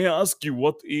 may I ask you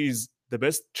what is the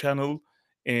best channel?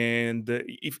 And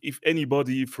if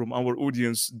anybody from our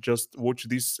audience just watch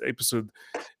this episode,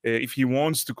 if he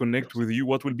wants to connect with you,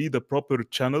 what will be the proper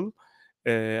channel?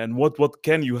 And what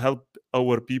can you help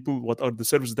our people? What are the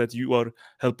services that you are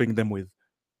helping them with?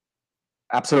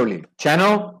 Absolutely.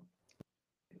 Channel, LinkedIn.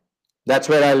 That's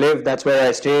where I live. That's where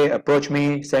I stay. Approach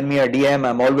me, send me a DM.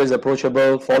 I'm always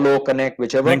approachable. Follow, connect,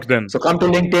 whichever. LinkedIn. So come to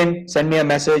LinkedIn, send me a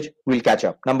message. We'll catch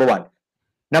up. Number one.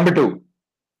 Number two,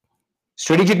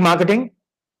 strategic marketing,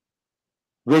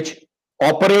 which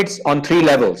operates on three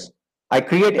levels. I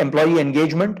create employee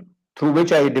engagement through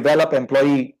which I develop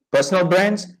employee personal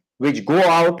brands, which go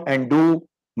out and do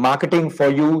marketing for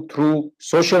you through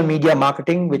social media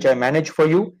marketing, which I manage for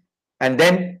you, and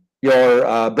then your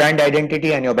brand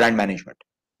identity and your brand management.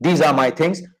 These are my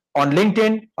things. On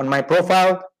LinkedIn, on my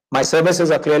profile, my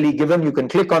services are clearly given. You can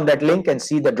click on that link and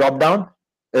see the drop down.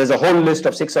 There's a whole list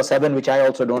of 6 or 7, which I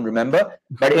also don't remember.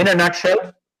 But in a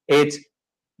nutshell, it's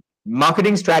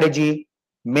marketing strategy,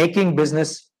 making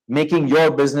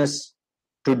your business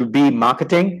to be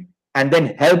marketing, and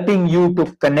then helping you to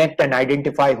connect and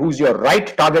identify who's your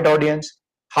right target audience,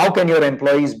 how can your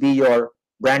employees be your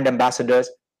brand ambassadors.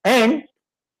 And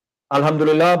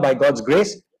alhamdulillah, by God's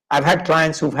grace, I've had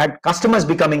clients who've had customers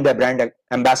becoming their brand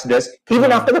ambassadors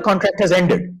even Wow. after the contract has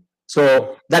ended.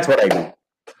 So that's what I do.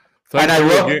 And Thank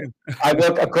you again. I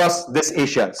work across this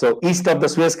Asia, so east of the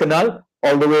Suez Canal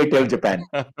all the way till Japan.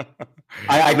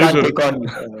 I can't Pleasure. take on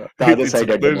the other It's a side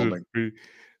at the pleasure. moment.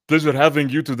 Pleasure having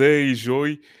you today,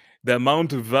 Joy. The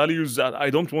amount of values that I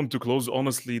don't want to close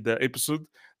honestly the episode.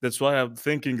 That's why I'm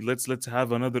thinking let's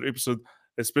have another episode,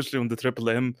 especially on the Triple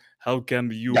M. How can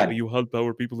Done. you help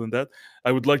our people in that?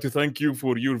 I would like to thank you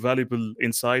for your valuable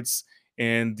insights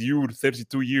and your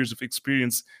 32 years of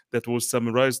experience that was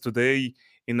summarized today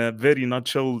in a very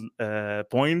nutshell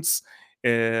points.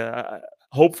 Uh,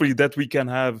 Hopefully that we can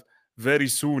have very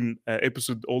soon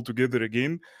episode all together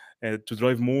again to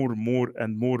drive more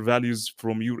and more values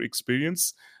from your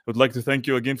experience. I would like to thank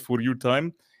you again for your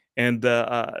time and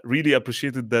really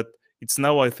appreciated that it's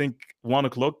now I think 1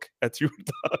 o'clock at your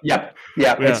Yeah,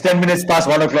 yeah. yeah. It's 10 minutes past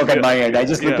 1 o'clock at Yeah, my end. I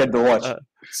just looked yeah. at the watch.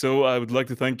 So I would like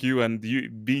to thank you and you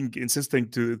being insisting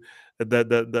to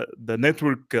the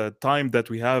network time that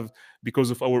we have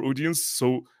because of our audience.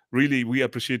 So really, we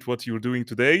appreciate what you're doing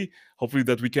today. Hopefully,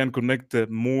 that we can connect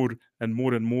more and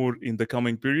more and more in the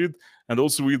coming period. And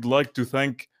also, we'd like to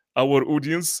thank our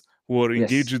audience who are Yes.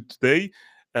 engaged today.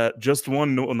 Just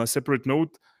one note on a separate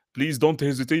note. Please don't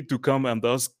hesitate to come and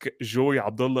ask Joy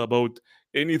Abdullah about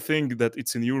anything that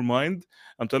it's in your mind.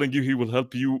 I'm telling you, he will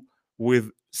help you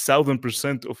with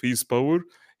 1000% of his power.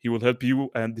 He will help you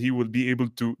and he will be able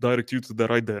to direct you to the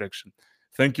right direction.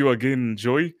 Thank you again,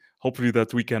 Joy. Hopefully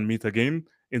that we can meet again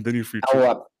in the near future.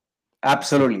 Oh,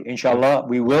 absolutely. Yeah. Inshallah,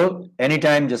 we will.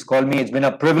 Anytime, just call me. It's been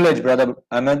a privilege, brother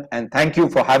Ahmed, and thank you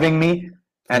for having me.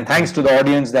 And Thank you. thanks to the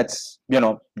audience that's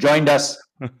joined us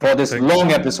for this Thank you.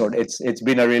 long episode. It's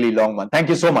been a really long one. Thank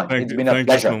you so much. Thank It's you. been a Thank you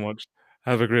pleasure. so much.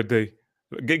 Have a great day.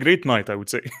 Great night, I would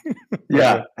say. Bye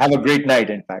Yeah. bye. Have a great night,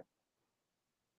 in fact.